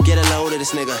look. Get a load of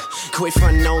this nigga. Quit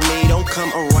frontin' on me, don't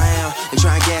come around and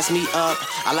try and gas me up.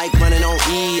 I like running on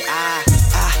E.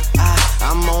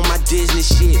 I'm on my Disney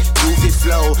shit, goofy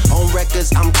flow. On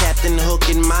records, I'm Captain Hook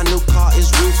and my new car is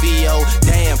Rufio.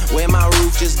 Damn, where my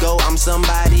roof just go? I'm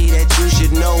somebody that you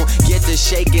should know. Get to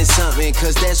shaking something,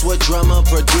 cause that's what drummer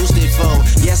produced it for.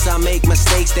 Yes, I make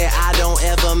mistakes that I don't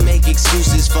ever make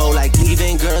excuses for. Like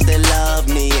leaving girls that love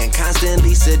me and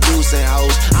constantly seducing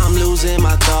hoes. I'm losing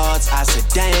my thoughts, I said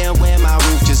damn, where my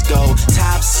roof just go?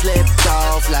 Top slipped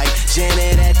off like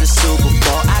Janet at the Super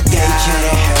Bowl. I got they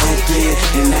can't help it,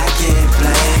 and I can't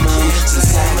blame them.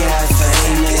 Since I got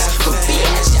famous, but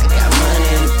bitch, I got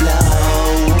money to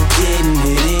blow. Getting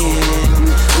it in,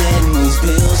 letting these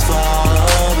bills fall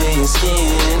over your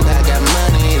skin. I got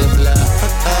money to blow.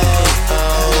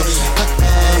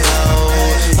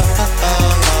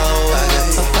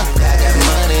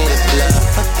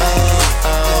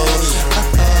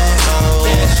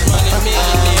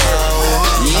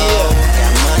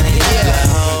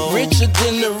 Richer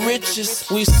than the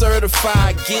richest, we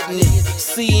certified getting it.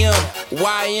 CM,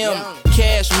 YM,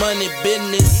 cash money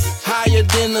business. Higher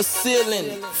than the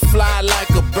ceiling, fly like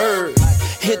a bird.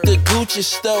 Hit the Gucci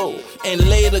store and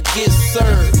later get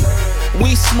served.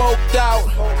 We smoked out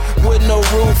with no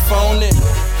roof on it.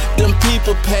 Them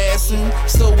people passing,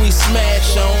 so we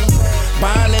smash on.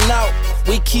 Binding out,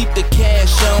 we keep the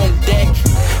cash on deck.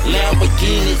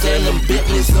 Lamborghinis and them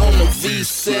Bentleys on the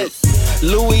V-set.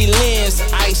 Louis Lens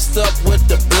iced up with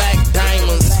the black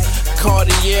diamonds.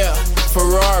 Cartier,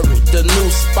 Ferrari, the new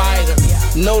Spider.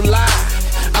 No lie,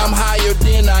 I'm higher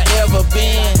than I ever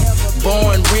been.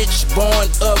 Born rich, born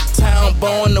uptown,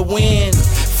 born to win.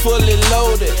 Fully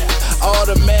loaded,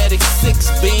 automatic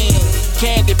 6-bin.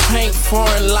 Candy paint,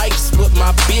 foreign lights with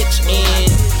my bitch in.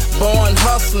 Born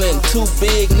hustling, too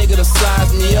big nigga to size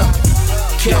me up.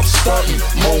 Kept starting,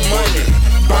 more money,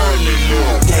 burning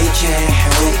more. They can't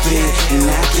help it, and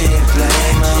I can't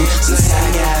blame them. Since I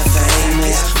got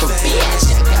famous, but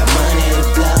bitch, I got money to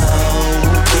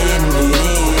blow. Getting it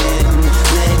in,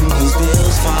 letting these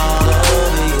bills fall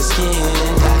over your skin.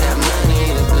 I got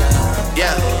money to blow.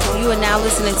 Yeah. You are now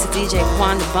listening to DJ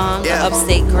Quan the Bomb, the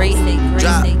Upstate Great.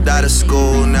 Dropped out of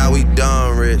school, now we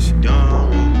done rich.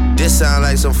 This sound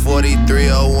like some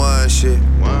 4301 shit.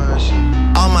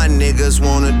 All my niggas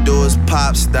wanna do is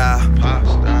pop style.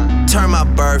 Turn my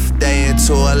birthday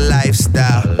into a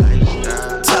lifestyle.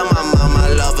 Tell my mama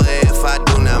I love her if I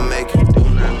do not make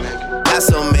it. Got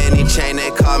so many chain,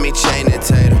 they call me chain and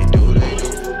tater.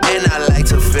 And I like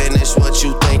to finish what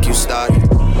you think you started.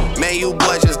 Man, you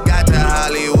boy just got to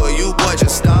Hollywood, you boy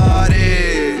just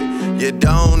started. You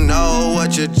don't know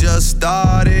what you just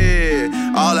started.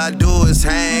 All I do is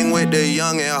hang with the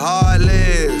young and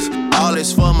heartless. All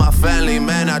this for my family,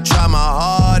 man, I try my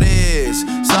hardest.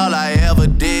 It's all I ever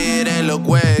did, and look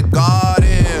where it got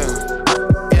him.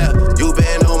 Yeah, you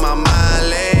been on my mind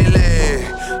lately.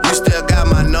 You still got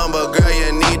my number, girl,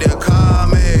 you need to call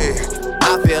me.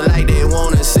 I feel like they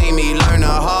wanna see me learn the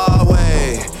hard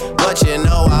way. But you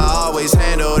know I always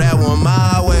handle that one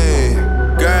my way.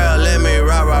 Girl, let me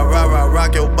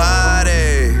rock your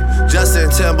body. Justin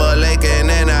Timberlake and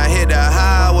then I hit the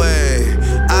highway.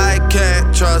 I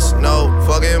can't trust no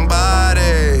fucking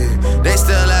body. They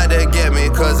still out to get me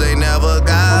cause they never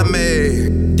got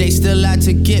me. They still out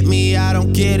to get me, I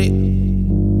don't get it.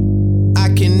 I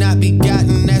cannot be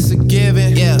gotten, that's a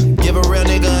given. Yeah, give a real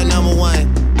nigga a number one.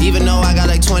 Even though I got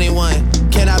like 21.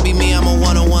 Can I be me, I'm a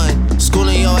 101.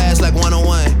 Schooling your ass like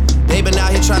 101. They been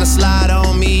out here trying to slide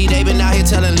on me. They been out here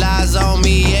telling lies on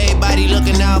me. Everybody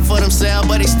looking out for themselves,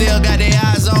 but they still got their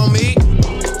eyes on me.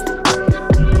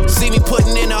 See me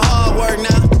putting in the hard work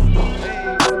now.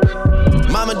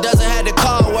 Mama doesn't have the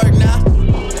car work now.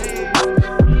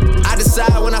 I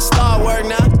decide when I start work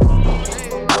now.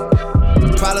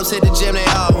 Problems hit the gym, they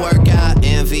all work out.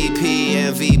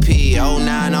 MVP,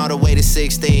 09 all the way to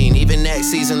 16. Even next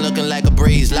season looking like a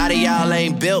breeze. A lot of y'all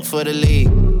ain't built for the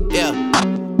league. Yeah.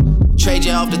 Trade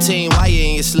you off the team while you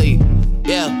in your sleep.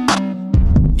 Yeah.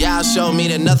 Y'all show me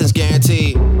that nothing's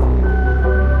guaranteed.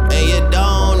 And you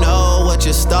don't know what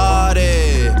you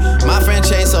started. My friend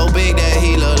chain so big that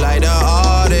he look like the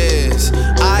artist.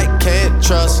 I can't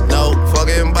trust no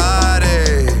fucking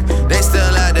body. They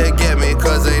still out to get me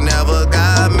cause they never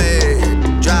got me.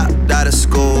 Dropped out of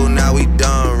school, now we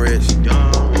done rich.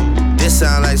 This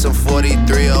sound like some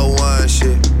 4301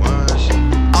 shit.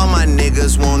 All my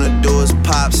niggas wanna do is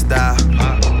pop style.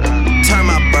 Turn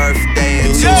my birthday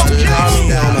into a call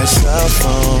me on my cell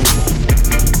phone.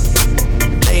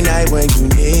 Late night when you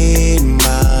need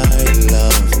my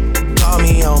love. Call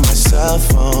me on my cell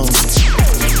phone.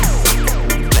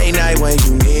 Late night when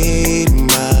you need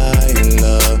my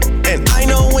love. And I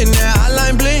know when that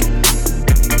hotline blink,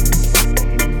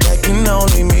 that can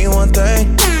only mean one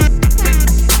thing.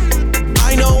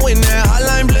 I know when that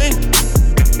hotline blink,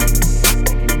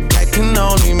 that can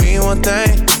only mean one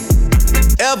thing.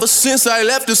 Ever since I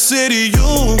left the city,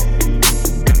 you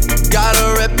got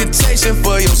a reputation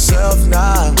for yourself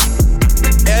now.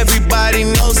 Everybody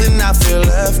knows and I feel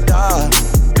left out.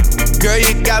 Girl,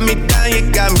 you got me down,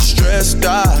 you got me stressed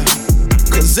out.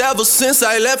 Cause ever since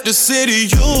I left the city,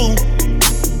 you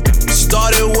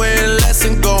started wearing less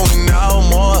and going out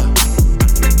more.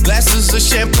 Glasses of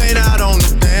champagne out on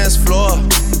the dance floor.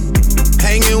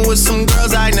 Hanging with some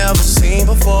girls I never seen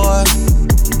before.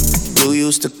 You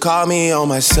used to call me on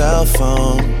my cell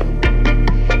phone.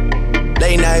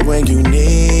 Late night when you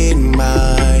need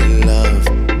my love.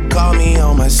 Call me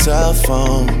on my cell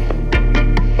phone.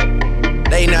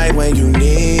 Late night when you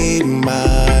need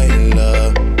my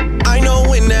love. I know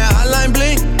when that hotline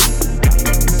blink,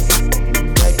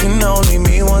 that can only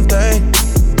mean one thing.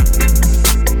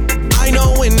 I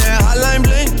know when that hotline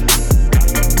blink,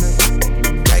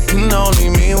 that can only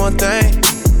mean one thing.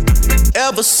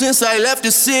 Ever since I left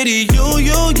the city,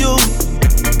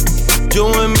 you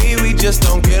and me, we just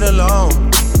don't get along.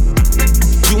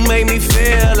 You make me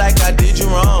feel like I did you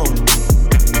wrong.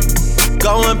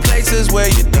 Going places where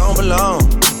you don't belong.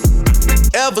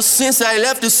 Ever since I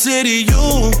left the city,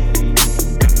 you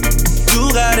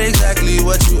got exactly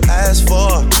what you asked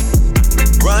for.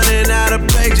 Running out of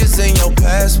pages in your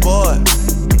passport.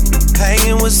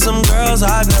 Hanging with some girls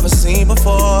I've never seen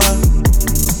before.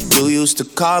 You used to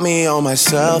call me on my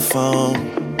cell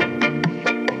phone.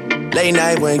 Late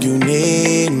night when you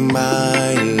need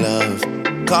my love.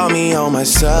 Call me on my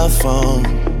cell phone.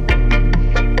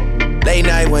 Late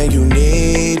night when you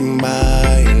need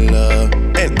my love.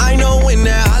 And I know when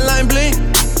that hotline blink,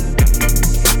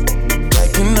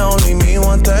 that can only mean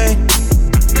one thing.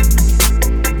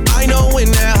 I know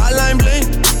when that hotline blink,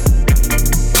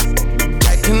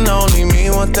 that can only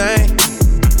mean one thing.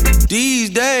 These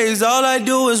days, all I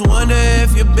do is wonder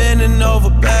if you're bending over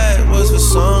backwards for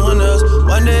someone else.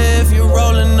 Wonder if you're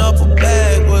rolling up a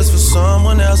backwards for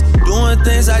someone else. Doing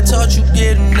things I taught you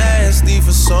getting nasty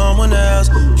for someone else.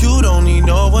 You don't need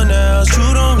no one else.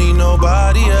 You don't need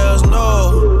nobody else,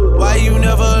 no. Why you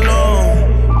never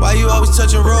alone? Why you always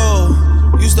touch a roll?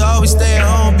 Used to always stay at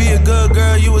home, be a good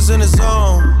girl, you was in the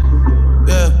zone.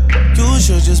 Yeah, you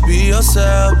should just be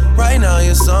yourself. Right now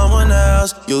you're someone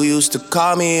else. You used to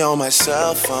call me on my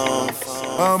cell phone.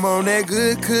 I'm on that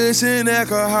good cushion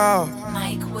alcohol.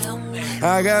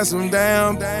 I got some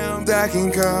damn I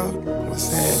can call. What's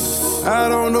that? I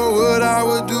don't know what I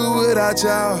would do without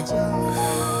y'all.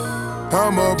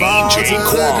 I'm a ball to the day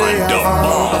I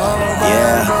fall.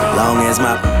 Yeah, long as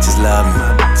my bitches love me.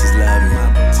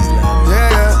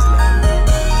 Yeah.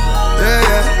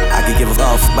 I could give a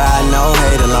fuck by no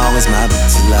hate as long as my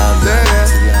bitches love me.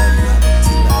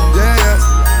 Yeah.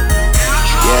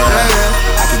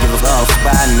 I could give a fuck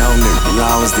by no nigga as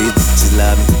long as these bitches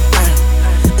love me.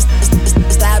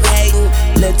 Stop hating,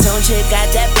 Lil' Tone chick got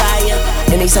that fire,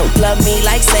 and they so love me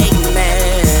like Satan, man.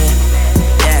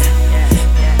 Yeah,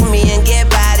 me and get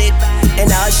bodied,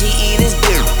 and all she eat is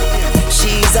dirt.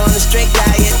 She's on a strict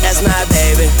diet, that's my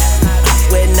baby.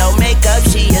 With no makeup,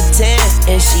 she a 10,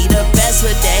 and she the best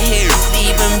with that hair,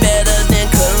 even better than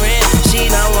Corinne.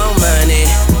 She don't want money,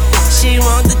 she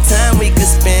want the time we could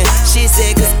spend. She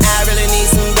said, 'cause I really need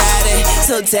somebody,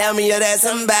 so tell me you're that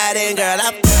somebody. Girl,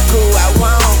 I who I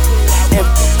want, and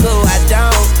who I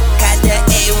don't. Got that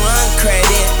A1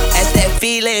 credit, at that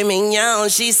filet mignon.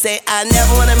 She say, I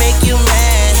never wanna make you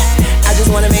mad, I just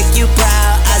wanna make you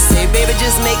proud. I say, baby,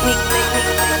 just make me,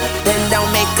 then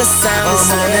don't make a sound.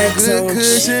 I'm on that good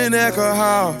cushion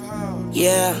alcohol.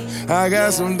 Yeah, I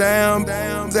got some damn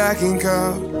I can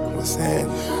call. What's that?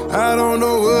 I don't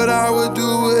know what I would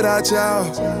do without y'all.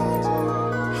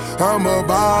 I'm a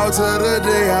ball to the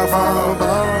day I fall.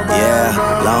 Yeah,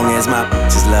 long as my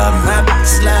bitches love me.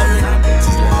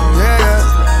 Yeah.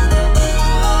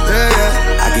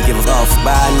 I could give a fuck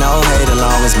by no hate as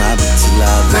long as my bitches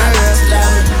love me.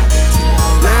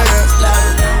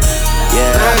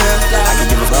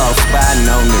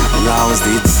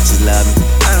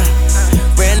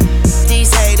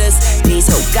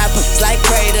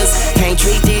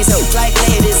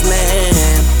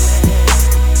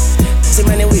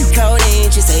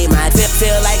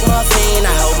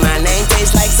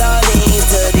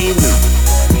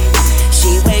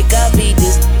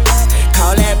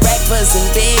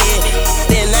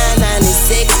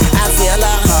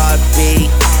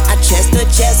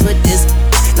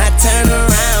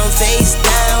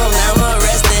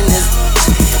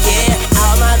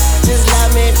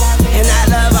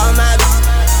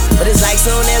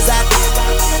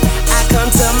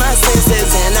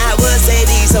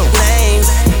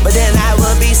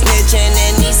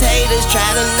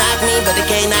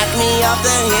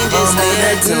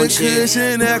 good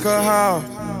cushion alcohol.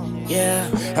 Yeah.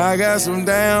 I got some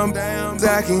damn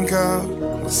I can call.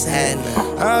 What's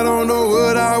happening? I don't know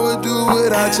what I would do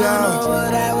without y'all.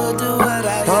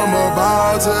 I'm a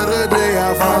ball to the day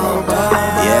I fall.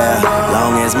 Yeah,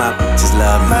 long as my bitches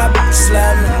love me.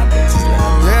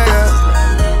 Yeah.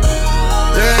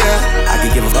 I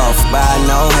could give a fuck by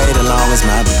no hate as long as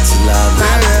my bitches love me.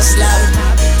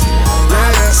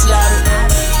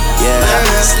 Yeah,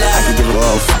 I could give a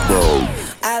fuck, bro.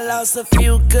 I lost a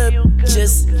few good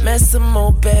bitches, met some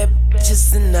more bad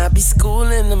bitches, and I be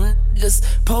schooling them niggas.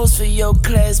 Pose for your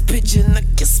class picture, and I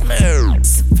can smell.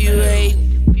 If you hate,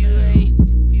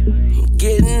 I'm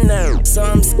getting nervous, so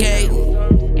I'm skating.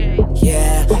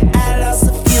 Yeah, I lost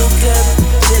a few good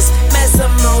bitches, met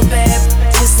some more bad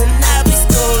bitches, and I be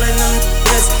schooling them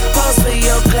niggas. Pose for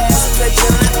your class picture,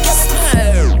 and I can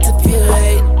smell. If you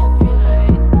hate,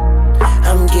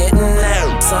 I'm getting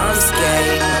nervous, so I'm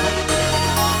skating.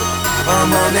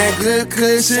 I'm on that good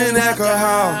cushion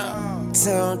alcohol.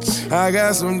 I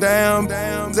got some damn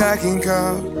I can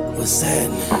call. What's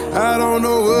happening? I don't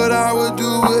know what I would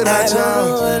do without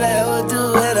y'all.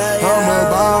 I'm a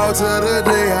ball to the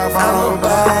day I fall.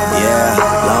 Yeah,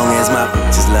 long as my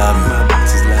bitches love me.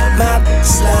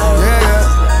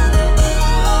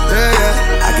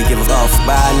 Yeah. I could give a fuck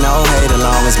by no hate as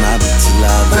long as my bitches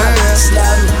love me.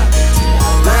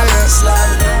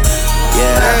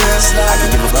 Yeah, I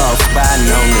can give a fuck by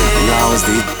no nigga as long as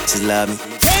these bitches love me.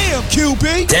 Damn,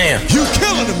 QB. Damn. You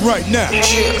killing them right now.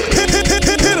 Hit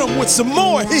them with some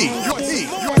more heat.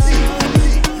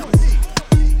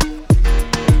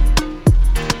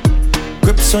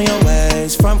 Grips on your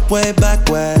ways, front way, back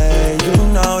way. You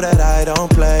know that I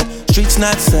don't play. Streets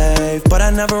not safe, but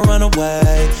I never run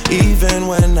away, even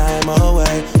when I'm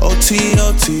away. OT,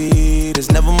 OT, there's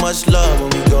never much love when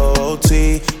we go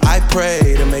OT. I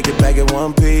pray to make it back in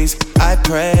one piece. I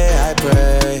pray.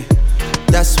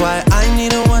 That's why I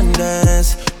need a one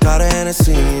dance. Got a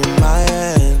Hennessy in my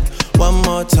hand. One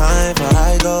more time before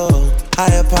I go.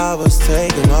 Higher powers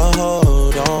taking a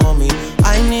hold on me.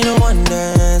 I need a one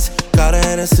dance. Got a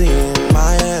Hennessy in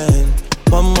my hand.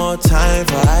 One more time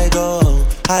before I go.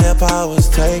 Higher powers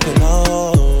taking a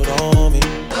hold on me.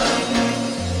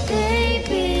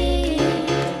 Baby,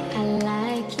 I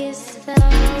like you so.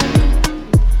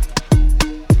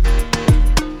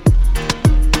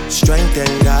 Strength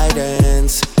and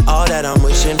guidance, all that I'm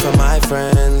wishing for my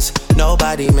friends.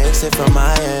 Nobody makes it from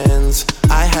my ends.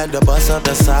 I had to bust up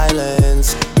the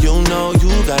silence. You know you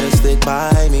gotta stick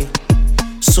by me.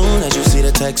 Soon as you see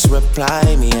the text,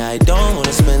 reply me. I don't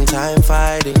wanna spend time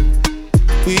fighting.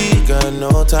 We got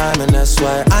no time, and that's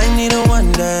why I need a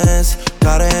one dance.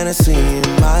 Got a Hennessy in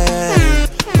my hand.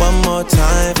 One more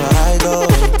time before I go.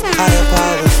 Higher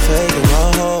powers taking a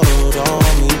hold on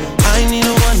me. I need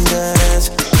a one dance.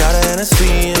 Got a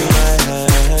Hennessy in my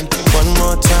hand. One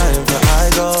more time before I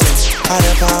go.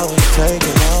 Higher powers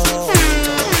taking a hold.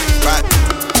 Right,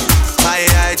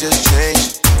 I just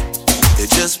changed. It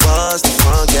just was the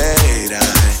front gate. I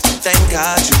thank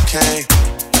God you came.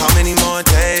 How many more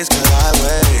days could I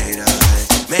wait? I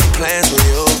make plans with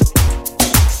you,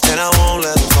 and I won't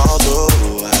let them fall through.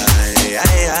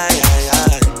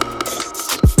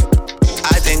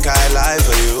 I think I'd lie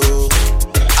for you.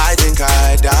 I think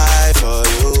I'd die for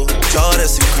you.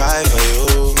 Jodeci cry for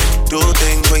you. Do things